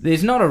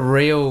 There's not a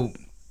real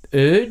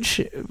urge,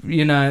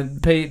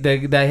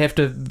 they have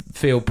to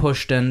feel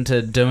pushed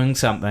into doing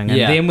something, and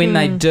then when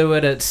they do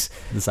it, it's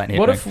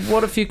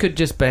what if you could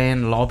just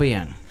ban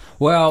lobbying?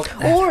 Well,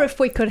 or if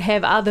we could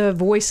have other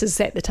voices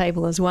at the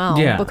table as well,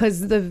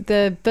 because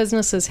the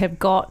businesses have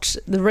got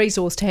the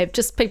resource to have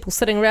just people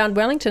sitting around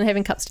Wellington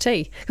having cups of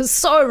tea, because it's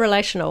so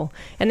relational.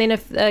 And then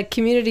if the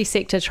community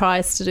sector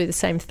tries to do the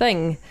same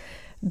thing,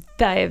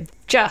 they're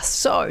just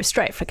so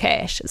straight for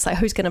cash. It's like,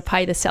 who's going to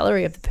pay the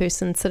salary of the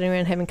person sitting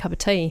around having a cup of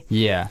tea?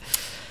 Yeah.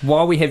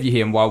 While we have you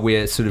here and while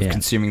we're sort of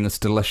consuming this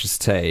delicious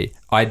tea,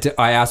 I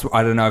asked,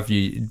 I don't know if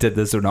you did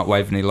this or not,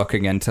 Waveney,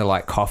 looking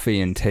into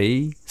coffee and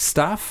tea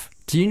stuff.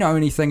 Do you know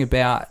anything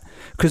about...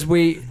 Because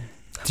what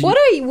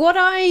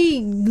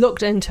I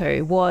looked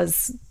into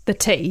was the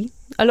tea.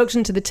 I looked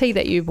into the tea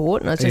that you bought,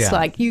 and I was just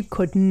like, you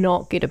could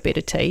not get a better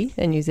tea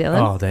in New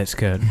Zealand. Oh, that's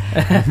good.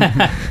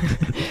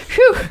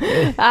 Phew.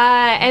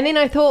 And then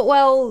I thought,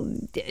 well,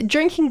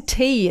 drinking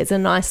tea is a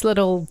nice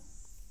little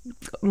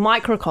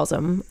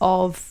microcosm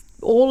of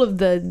all of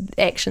the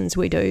actions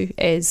we do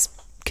as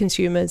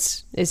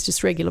consumers, as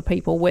just regular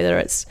people,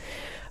 whether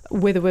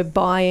we're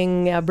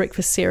buying our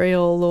breakfast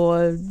cereal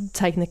or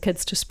taking the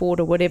kids to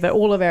sport or whatever.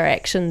 All of our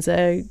actions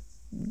are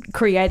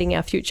creating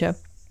our future.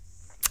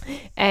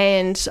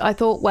 And I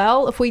thought,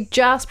 well, if we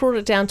just brought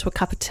it down to a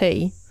cup of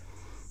tea,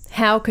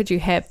 how could you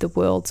have the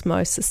world's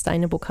most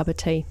sustainable cup of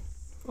tea?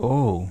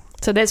 Oh.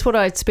 So that's what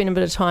I'd spent a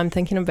bit of time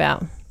thinking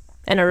about.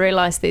 And I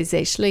realised there's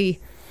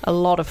actually a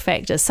lot of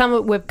factors.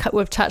 Some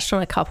we've touched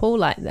on a couple,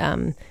 like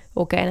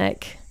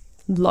organic,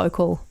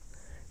 local,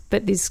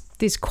 but there's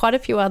quite a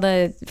few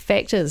other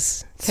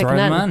factors. Throw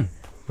them in.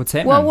 What's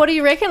happening? Well, what do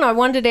you reckon? I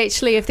wondered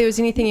actually if there was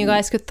anything you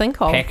guys could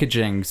think of.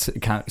 Packaging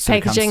comes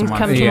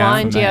to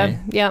mind.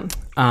 Yeah.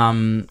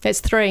 That's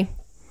 3.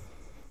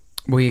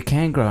 Well, you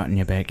can grow it in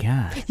your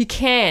backyard. You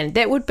can.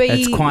 That would be.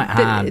 It's quite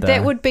hard.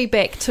 That would be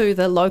back to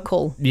the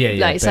local. Yeah.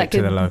 Like, it's back like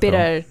to the local.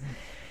 Better.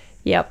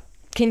 Yep.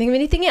 Can you think of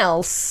anything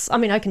else? I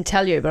mean, I can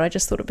tell you, but I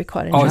just thought it'd be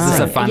quite interesting. Oh, is this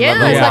a fun little?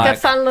 little? Yeah, it's like a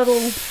fun little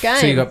game.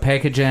 So you got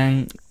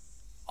packaging.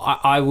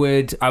 I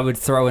would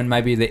throw in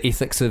maybe the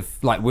ethics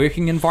of like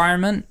working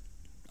environment.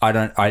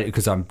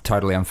 Because I'm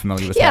totally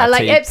unfamiliar with how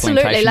tea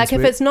absolutely. Like if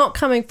work. it's not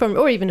coming from,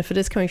 or even if it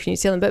is coming from New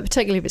Zealand, but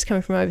particularly if it's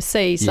coming from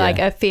overseas, like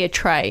a fair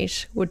trade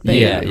would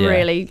be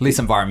really less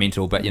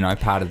environmental, but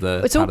part of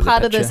the. It's all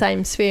part of the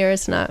same sphere,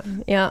 isn't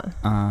it? Yeah.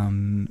 I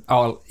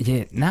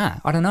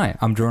don't know.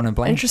 I'm drawing a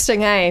blank.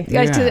 Interesting, eh?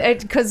 Yeah.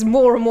 Because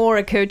more and more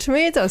occurred to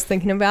me as I was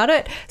thinking about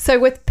it. So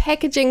with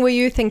packaging, were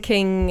you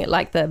thinking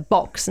like the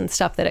box and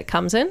stuff that it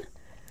comes in?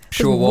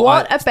 Sure.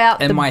 What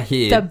about my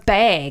head, the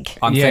bag,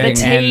 the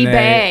tea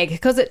bag?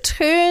 Because it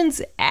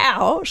turns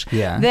out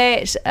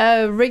that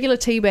a regular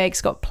tea bag's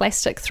got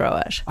plastic through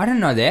it. I didn't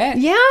know that.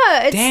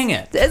 Yeah. Dang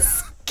it. It's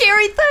a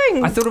scary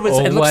thing. I thought it was.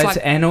 Always, it looks like,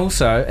 and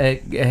also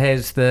it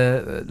has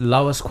the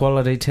lowest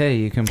quality tea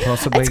you can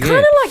possibly get. It's kind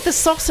of like the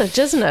sausage,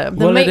 isn't it?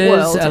 The meat it is.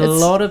 world. A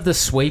lot of the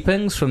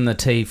sweepings from the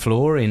tea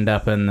floor end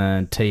up in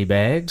the tea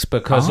bags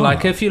because,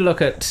 like, if you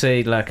look at,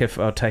 if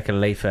I'll take a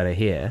leaf out of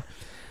here.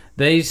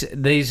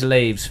 These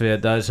leaves, for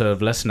those who are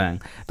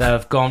listening,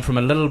 they've gone from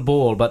a little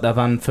ball, but they've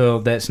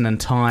unfurled. That's an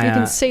entire. You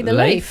can see the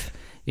leaf.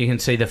 You can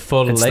see the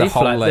full leaf. The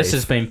whole leaf. This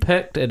has been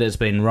picked. It has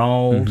been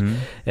rolled.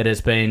 It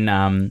has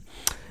been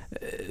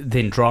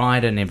then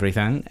dried and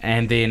everything,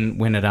 and then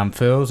when it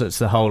unfurls, it's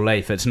the whole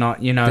leaf. It's not,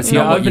 if you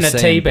open a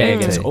tea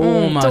bag, it's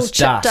almost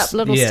it's all chipped dust. up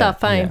little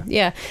stuff, eh?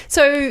 Yeah.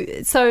 So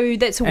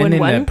that's a win-win.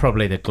 And then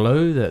probably the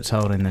glue that's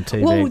holding the tea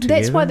bag together. Well,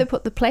 that's why they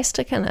put the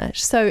plastic in it.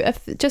 So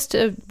if just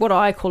what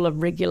I call a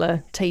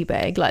regular tea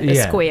bag, like the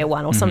square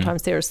one, or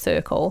sometimes they're a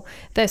circle,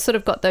 they've sort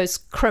of got those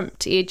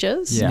crimped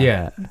edges.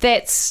 Yeah.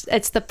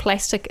 It's the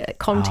plastic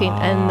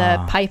content in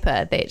the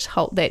paper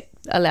that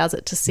allows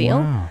it to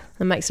seal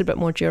and makes it a bit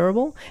more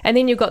durable. And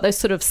then you've got those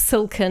sort of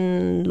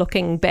silken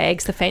looking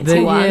bags, the fancy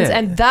ones,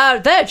 and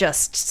they're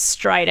just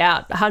straight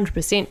out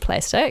 100%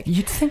 plastic.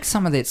 You'd think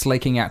some of that's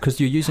leaking out because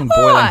you're using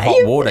boiling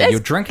hot water.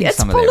 You're drinking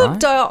some of that, right? It's full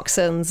of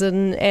dioxins,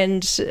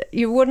 and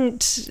you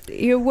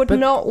would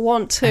not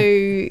want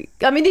to.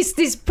 I mean,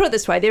 there's put it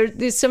this way: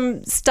 there's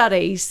some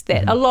studies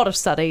that a lot of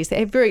studies that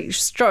have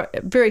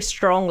very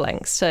strong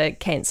links to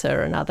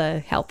cancer and other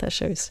health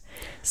issues.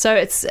 So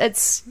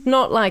it's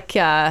not like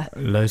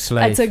loose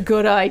leaf. It's a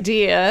good idea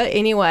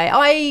anyway.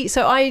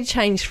 I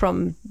changed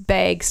from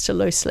bags to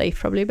loose leaf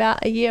probably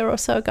about a year or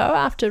so ago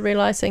after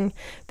realising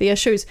the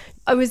issues.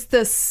 It was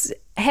this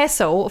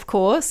hassle, of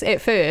course,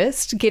 at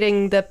first,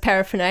 getting the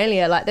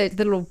paraphernalia, like the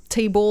little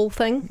tea ball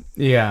thing.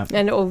 Yeah.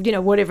 Or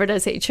whatever it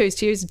is that you choose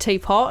to use, a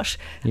teapot.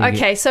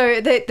 Okay,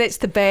 so that's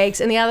the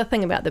bags. And the other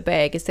thing about the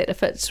bag is that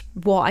if it's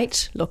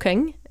white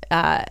looking,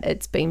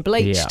 it's been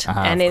bleached,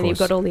 and then you've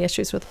got all the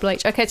issues with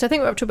bleach. Okay, so I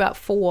think we're up to about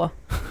 4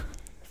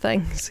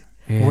 things.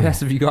 Yeah. What else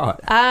have you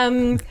got?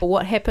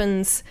 What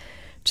happens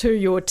to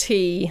your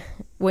tea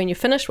when you're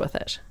finished with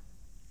it?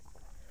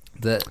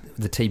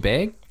 The tea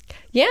bag?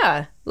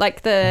 Yeah,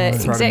 like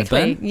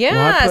exactly.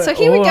 Yeah, so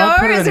here we go.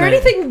 Is there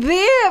anything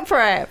there,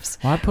 perhaps?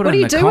 Well, I put it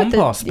in the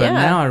compost, but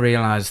now I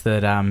realise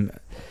that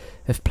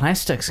if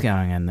plastic's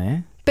going in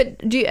there.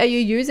 But are you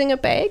using a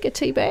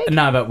tea bag?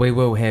 No, but we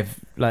will have,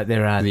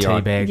 there are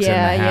tea bags in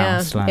the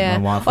house. My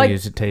wife will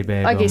use a tea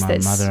bag, or my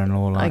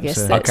mother-in-law.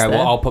 Okay,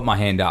 well, I'll put my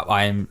hand up.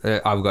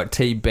 I've got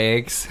tea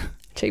bags.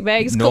 Tea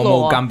bags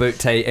normal galore. gumboot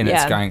tea, and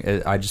it's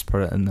going. I just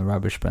put it in the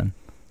rubbish bin.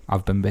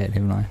 I've been bad,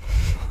 haven't I?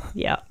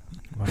 Yeah.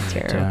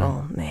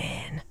 Terrible,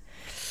 man.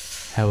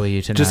 How are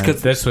you to know?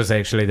 This was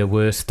actually the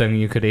worst thing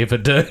you could ever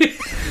do.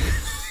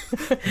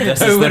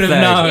 Who would have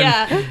known?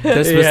 Yeah.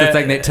 This was the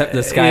thing that tipped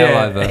the scale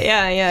over.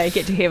 Yeah, you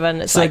get to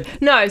heaven. It's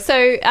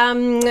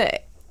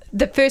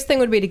the first thing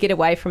would be to get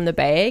away from the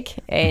bag,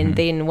 and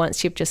then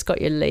once you've just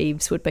got your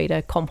leaves, would be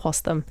to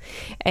compost them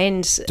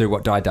and do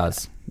what Di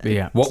does.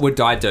 Yeah. What would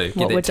Di do?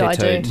 What would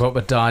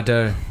Di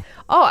do?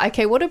 Oh,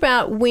 okay. What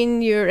about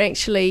when you're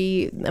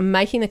actually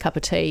making the cup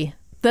of tea?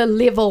 The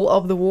level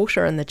of the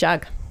water in the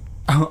jug.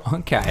 Oh,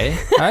 okay.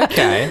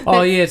 Okay.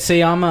 Oh yeah.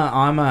 See,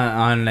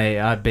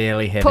 I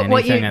barely have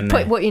anything in there.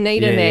 Put what you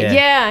need in there.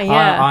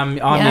 Yeah.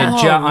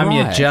 I'm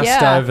your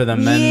just over the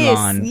min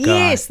line guy.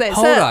 Yes, that's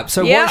Hold it. up.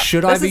 So what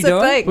should I be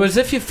doing? Whereas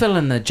if you fill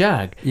in the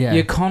jug,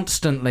 you're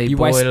constantly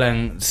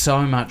boiling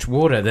so much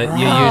water that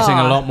you're using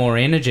a lot more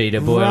energy to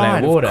boil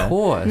that water. Of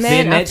course.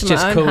 Then that's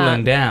just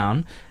cooling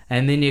down,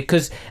 and then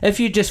because if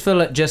you just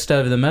fill it just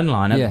over the min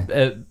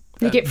line,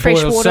 you get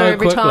fresh water so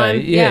every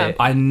time. Yeah,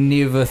 I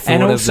never thought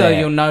and of also that.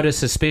 you'll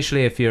notice,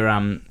 especially if you're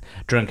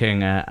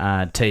drinking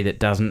a tea that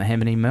doesn't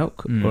have any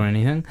milk or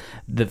anything,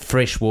 the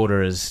fresh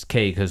water is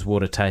key because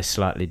water tastes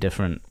slightly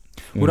different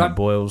when it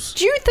boils.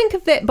 Do you think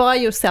of that by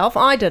yourself?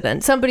 I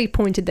didn't. Somebody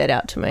pointed that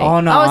out to me. Oh,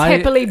 no, I was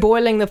happily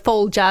boiling the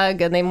full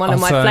jug, and then one of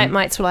my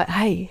flatmates were like,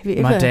 "Hey, have you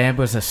ever?" My dad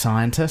was a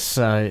scientist,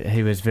 so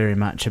he was very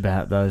much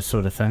about those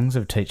sort of things,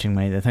 of teaching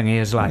me the thing. He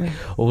was like,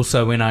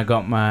 also when I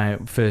got my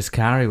first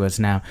car, he was,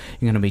 now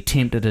you're going to be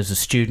tempted as a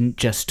student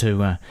just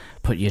to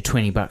put your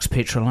 $20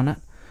 petrol in it.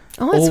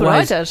 Oh, that's what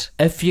I did.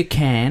 If you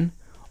can,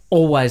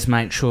 always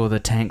make sure the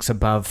tank's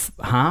above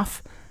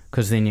half,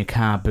 because then your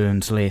car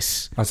burns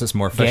less. Oh, so it's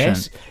more efficient.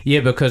 Gas.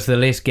 Yeah, because the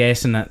less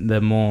gas in it, the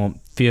more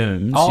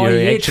fumes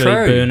you're actually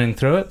burning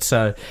through it.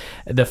 So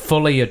the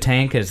fuller your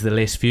tank is, the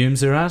less fumes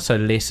there are, so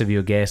less of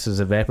your gas is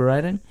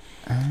evaporating.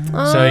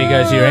 So he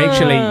goes,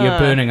 you're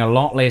burning a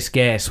lot less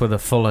gas with a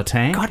fuller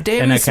tank. God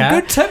damn, in a there's some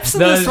car. good tips in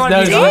this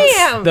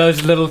one.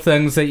 Those little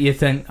things that you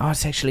think,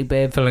 it's actually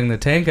bad filling the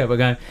tank up. We're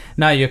going,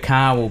 no, your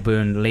car will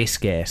burn less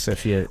gas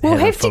if you We'll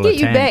have to get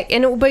you back,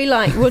 and it will be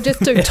like, we'll just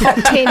do top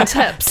 10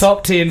 tips.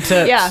 Top 10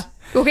 tips. Yeah.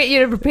 We'll get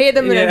you to prepare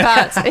them in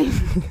advance.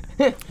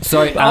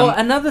 So,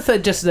 another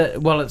thing, just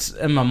that, it's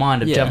in my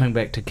mind of jumping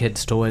back to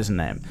kids' toys and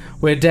that.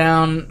 We're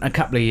down a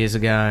couple of years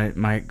ago.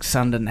 My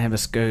son didn't have a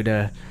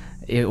scooter.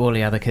 All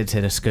the other kids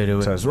had a scooter.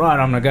 So I was right,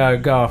 I'm going to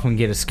go off and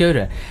get a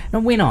scooter. And I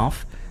went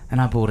off and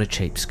I bought a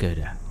cheap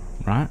scooter,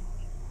 right?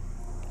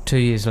 2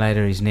 years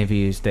later, he's never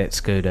used that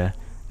scooter.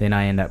 Then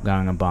I end up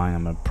going and buying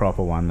him a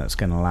proper one that's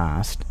going to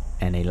last,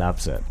 and he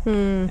loves it.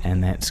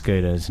 And that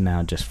scooter is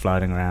now just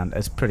floating around.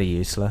 It's pretty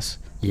useless.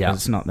 Yeah,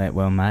 it's not that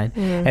well made.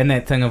 And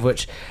that thing of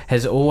which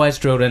has always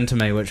drilled into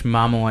me, which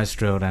Mum always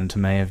drilled into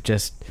me, of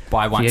just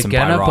buy once and buy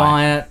right. You're gonna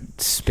buy it,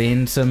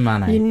 spend some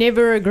money. You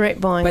never regret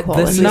buying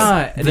quality.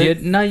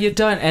 No, you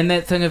don't. And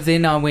that thing of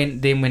then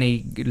when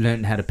he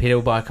learned how to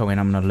pedal bike, I went,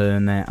 I'm gonna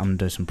learn that. I'm gonna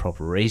do some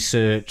proper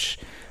research.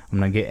 I'm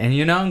gonna get,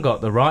 and I've got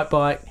the right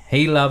bike.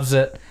 He loves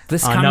it.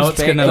 This comes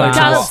back to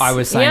what I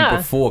was saying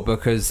before,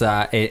 because,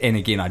 and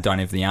again, I don't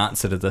have the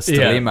answer to this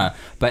dilemma,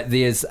 but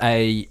there's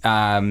a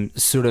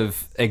sort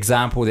of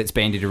example that's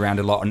bandied around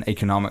a lot in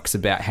economics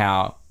about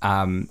how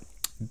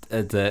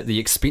the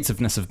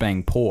expensiveness of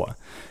being poor,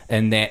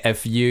 and that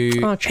if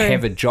you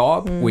have a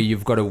job where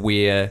you've got to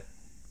wear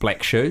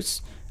black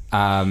shoes,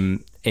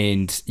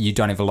 and you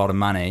don't have a lot of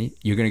money,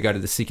 you're going to go to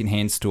the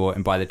second-hand store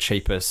and buy the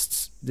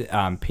cheapest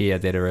pair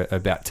that are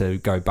about to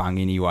go bung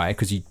anyway,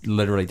 because you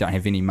literally don't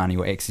have any money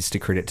or access to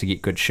credit to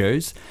get good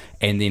shoes.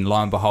 And then lo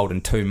and behold,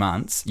 in 2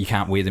 months, you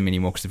can't wear them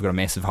anymore because they've got a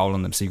massive hole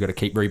in them, so you've got to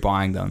keep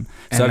rebuying them.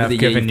 So and they've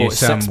given you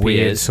some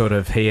weird sort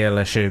of heel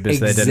issue because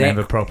they didn't have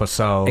a proper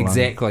sole.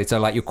 Exactly. So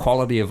like your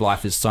quality of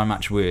life is so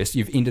much worse.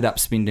 You've ended up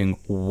spending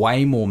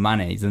way more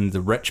money than the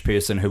rich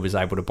person who was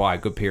able to buy a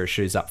good pair of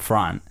shoes up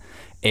front.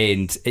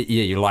 And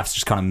your life's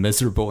just kind of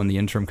miserable in the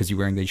interim because you're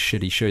wearing these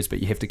shitty shoes,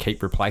 but you have to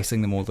keep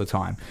replacing them all the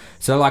time.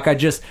 So like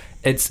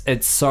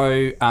it's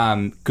so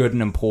good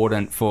and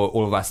important for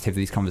all of us to have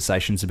these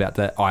conversations about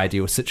the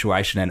ideal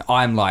situation. And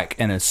I'm like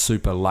in a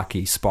super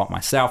lucky spot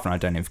myself, and I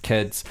don't have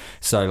kids,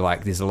 so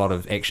like there's a lot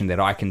of action that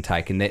I can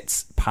take, and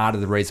that's part of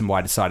the reason why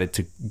I decided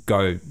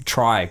to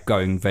try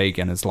going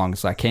vegan as long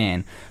as I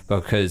can,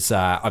 because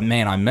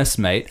man, I miss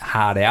meat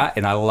hard out,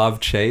 and I love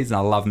cheese and I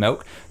love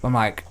milk. I'm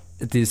like,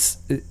 I'm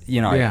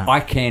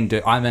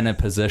in a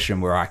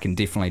position where I can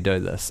definitely do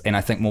this, and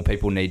I think more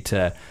people need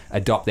to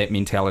adopt that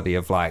mentality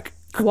of like,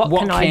 what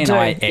can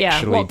I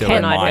actually do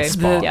in my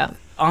spot? Yeah.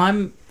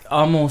 I'm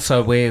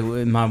also where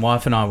my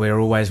wife and I,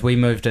 we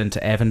moved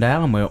into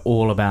Avondale, and we're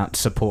all about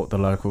support the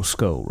local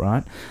school,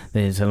 right?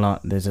 There's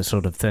a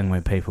sort of thing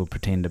where people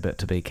pretend a bit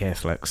to be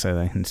Catholic so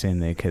they can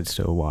send their kids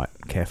to a white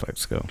Catholic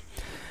school,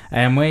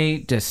 and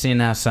we just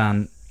send our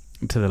son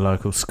to the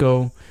local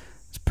school.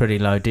 It's pretty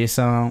low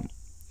decile.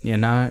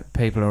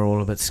 People are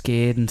all a bit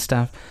scared and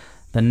stuff.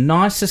 The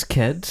nicest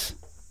kids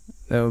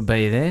that would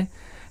be there,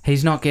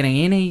 he's not getting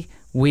any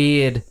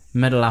weird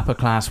middle upper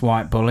class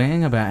white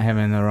bullying about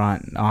having the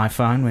right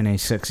iPhone when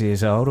he's 6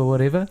 years old or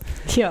whatever.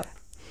 Yeah.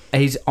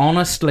 He's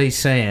honestly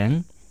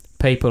seeing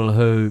people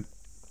who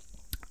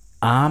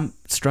are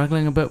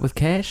struggling a bit with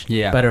cash,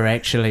 but are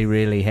actually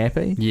really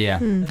happy. Yeah.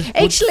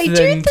 Actually,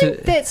 do you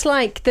think that's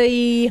like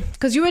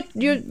because you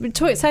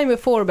were saying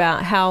before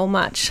about how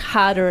much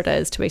harder it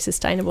is to be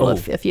sustainable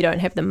if you don't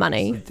have the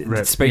money.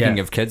 Speaking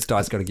of kids,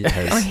 Di's got to get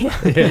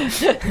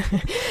his.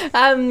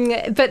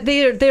 But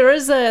there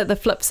is the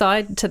flip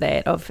side to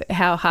that of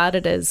how hard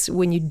it is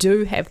when you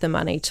do have the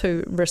money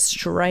to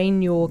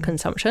restrain your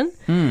consumption.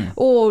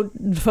 Or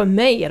for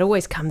me, it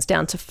always comes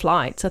down to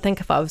flights. I think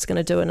if I was going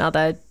to do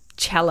another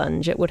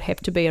challenge, it would have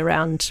to be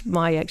around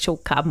my actual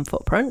carbon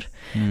footprint,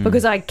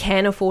 because I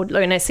can afford,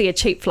 when I see a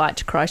cheap flight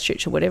to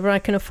Christchurch or whatever, I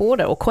can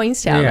afford it, or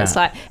Queenstown. It's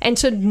like, and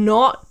to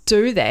not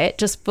do that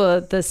just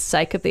for the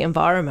sake of the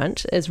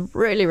environment is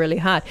really, really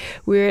hard.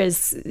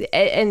 Whereas,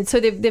 and so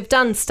they've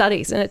done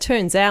studies, and it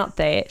turns out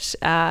that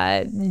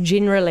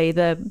generally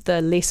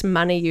the less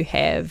money you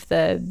have,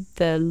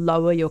 the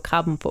lower your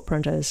carbon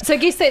footprint is. So I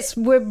guess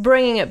we're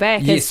bringing it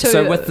back. Yes.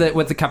 So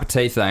with the cup of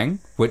tea thing,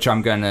 which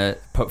I'm going to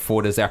put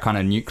forward as our kind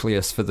of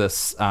nucleus for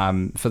this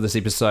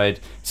episode.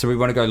 So we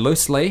want to go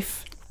loose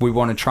leaf. We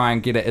want to try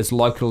and get it as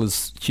local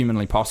as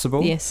humanly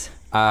possible. Yes.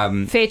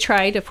 Fair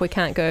trade if we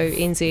can't go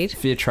NZ.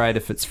 Fair trade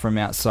if it's from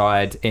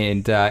outside,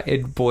 and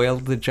boil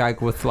the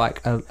jug with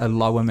like a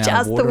low amount of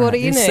water. Just the water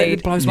you need.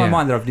 It blows my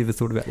mind that I've never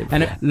thought about that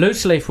before. And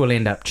loose leaf will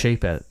end up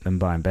cheaper than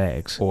buying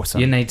bags.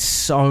 Awesome. You need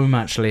so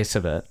much less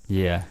of it.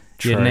 Yeah,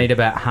 true. You need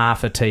about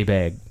half a tea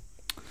bag.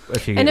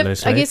 If you get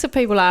loose leaf. I guess if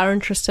people are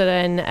interested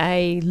in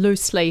a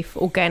loose leaf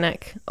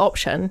organic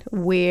option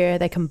where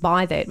they can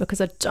buy that, because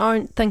I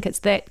don't think it's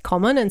that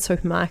common in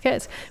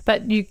supermarkets,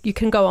 but you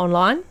can go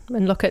online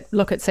and look at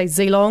say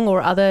Zilong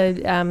or other,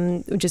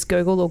 just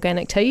Google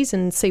organic teas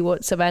and see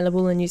what's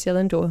available in New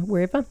Zealand or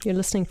wherever you're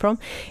listening from.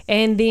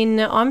 And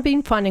then I've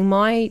been finding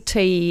my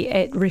tea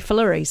at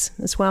refilleries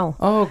as well.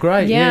 Oh,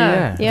 great.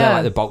 Yeah. They're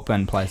like the bulk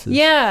bin places.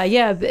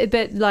 Yeah,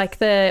 but like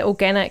the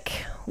organic...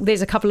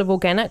 There's a couple of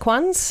organic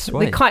ones. Sweet.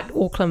 They're quite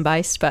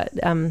Auckland-based, but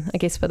I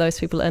guess for those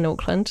people in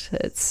Auckland,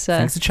 it's...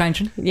 things are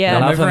changing. Yeah.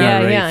 Love a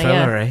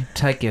refillery.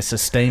 Take your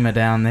steamer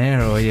down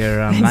there or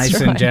your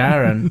mason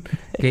jar and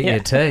get your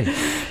tea.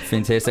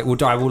 Fantastic. Well,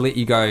 Di, we'll let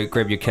you go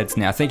grab your kids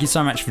now. Thank you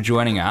so much for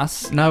joining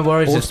us. No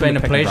worries. Awesome. It's been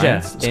a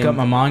pleasure. It's got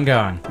my mind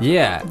going.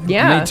 Yeah.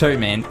 Me too,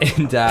 man.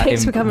 And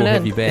thanks for coming we'll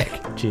in. have you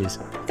back. Cheers.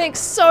 Thanks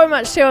so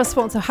much to our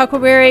sponsor,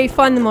 Huckleberry.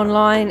 Find them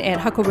online at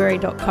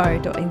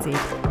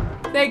huckleberry.co.nz.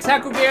 Thanks,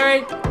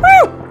 Huckleberry.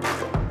 Woo!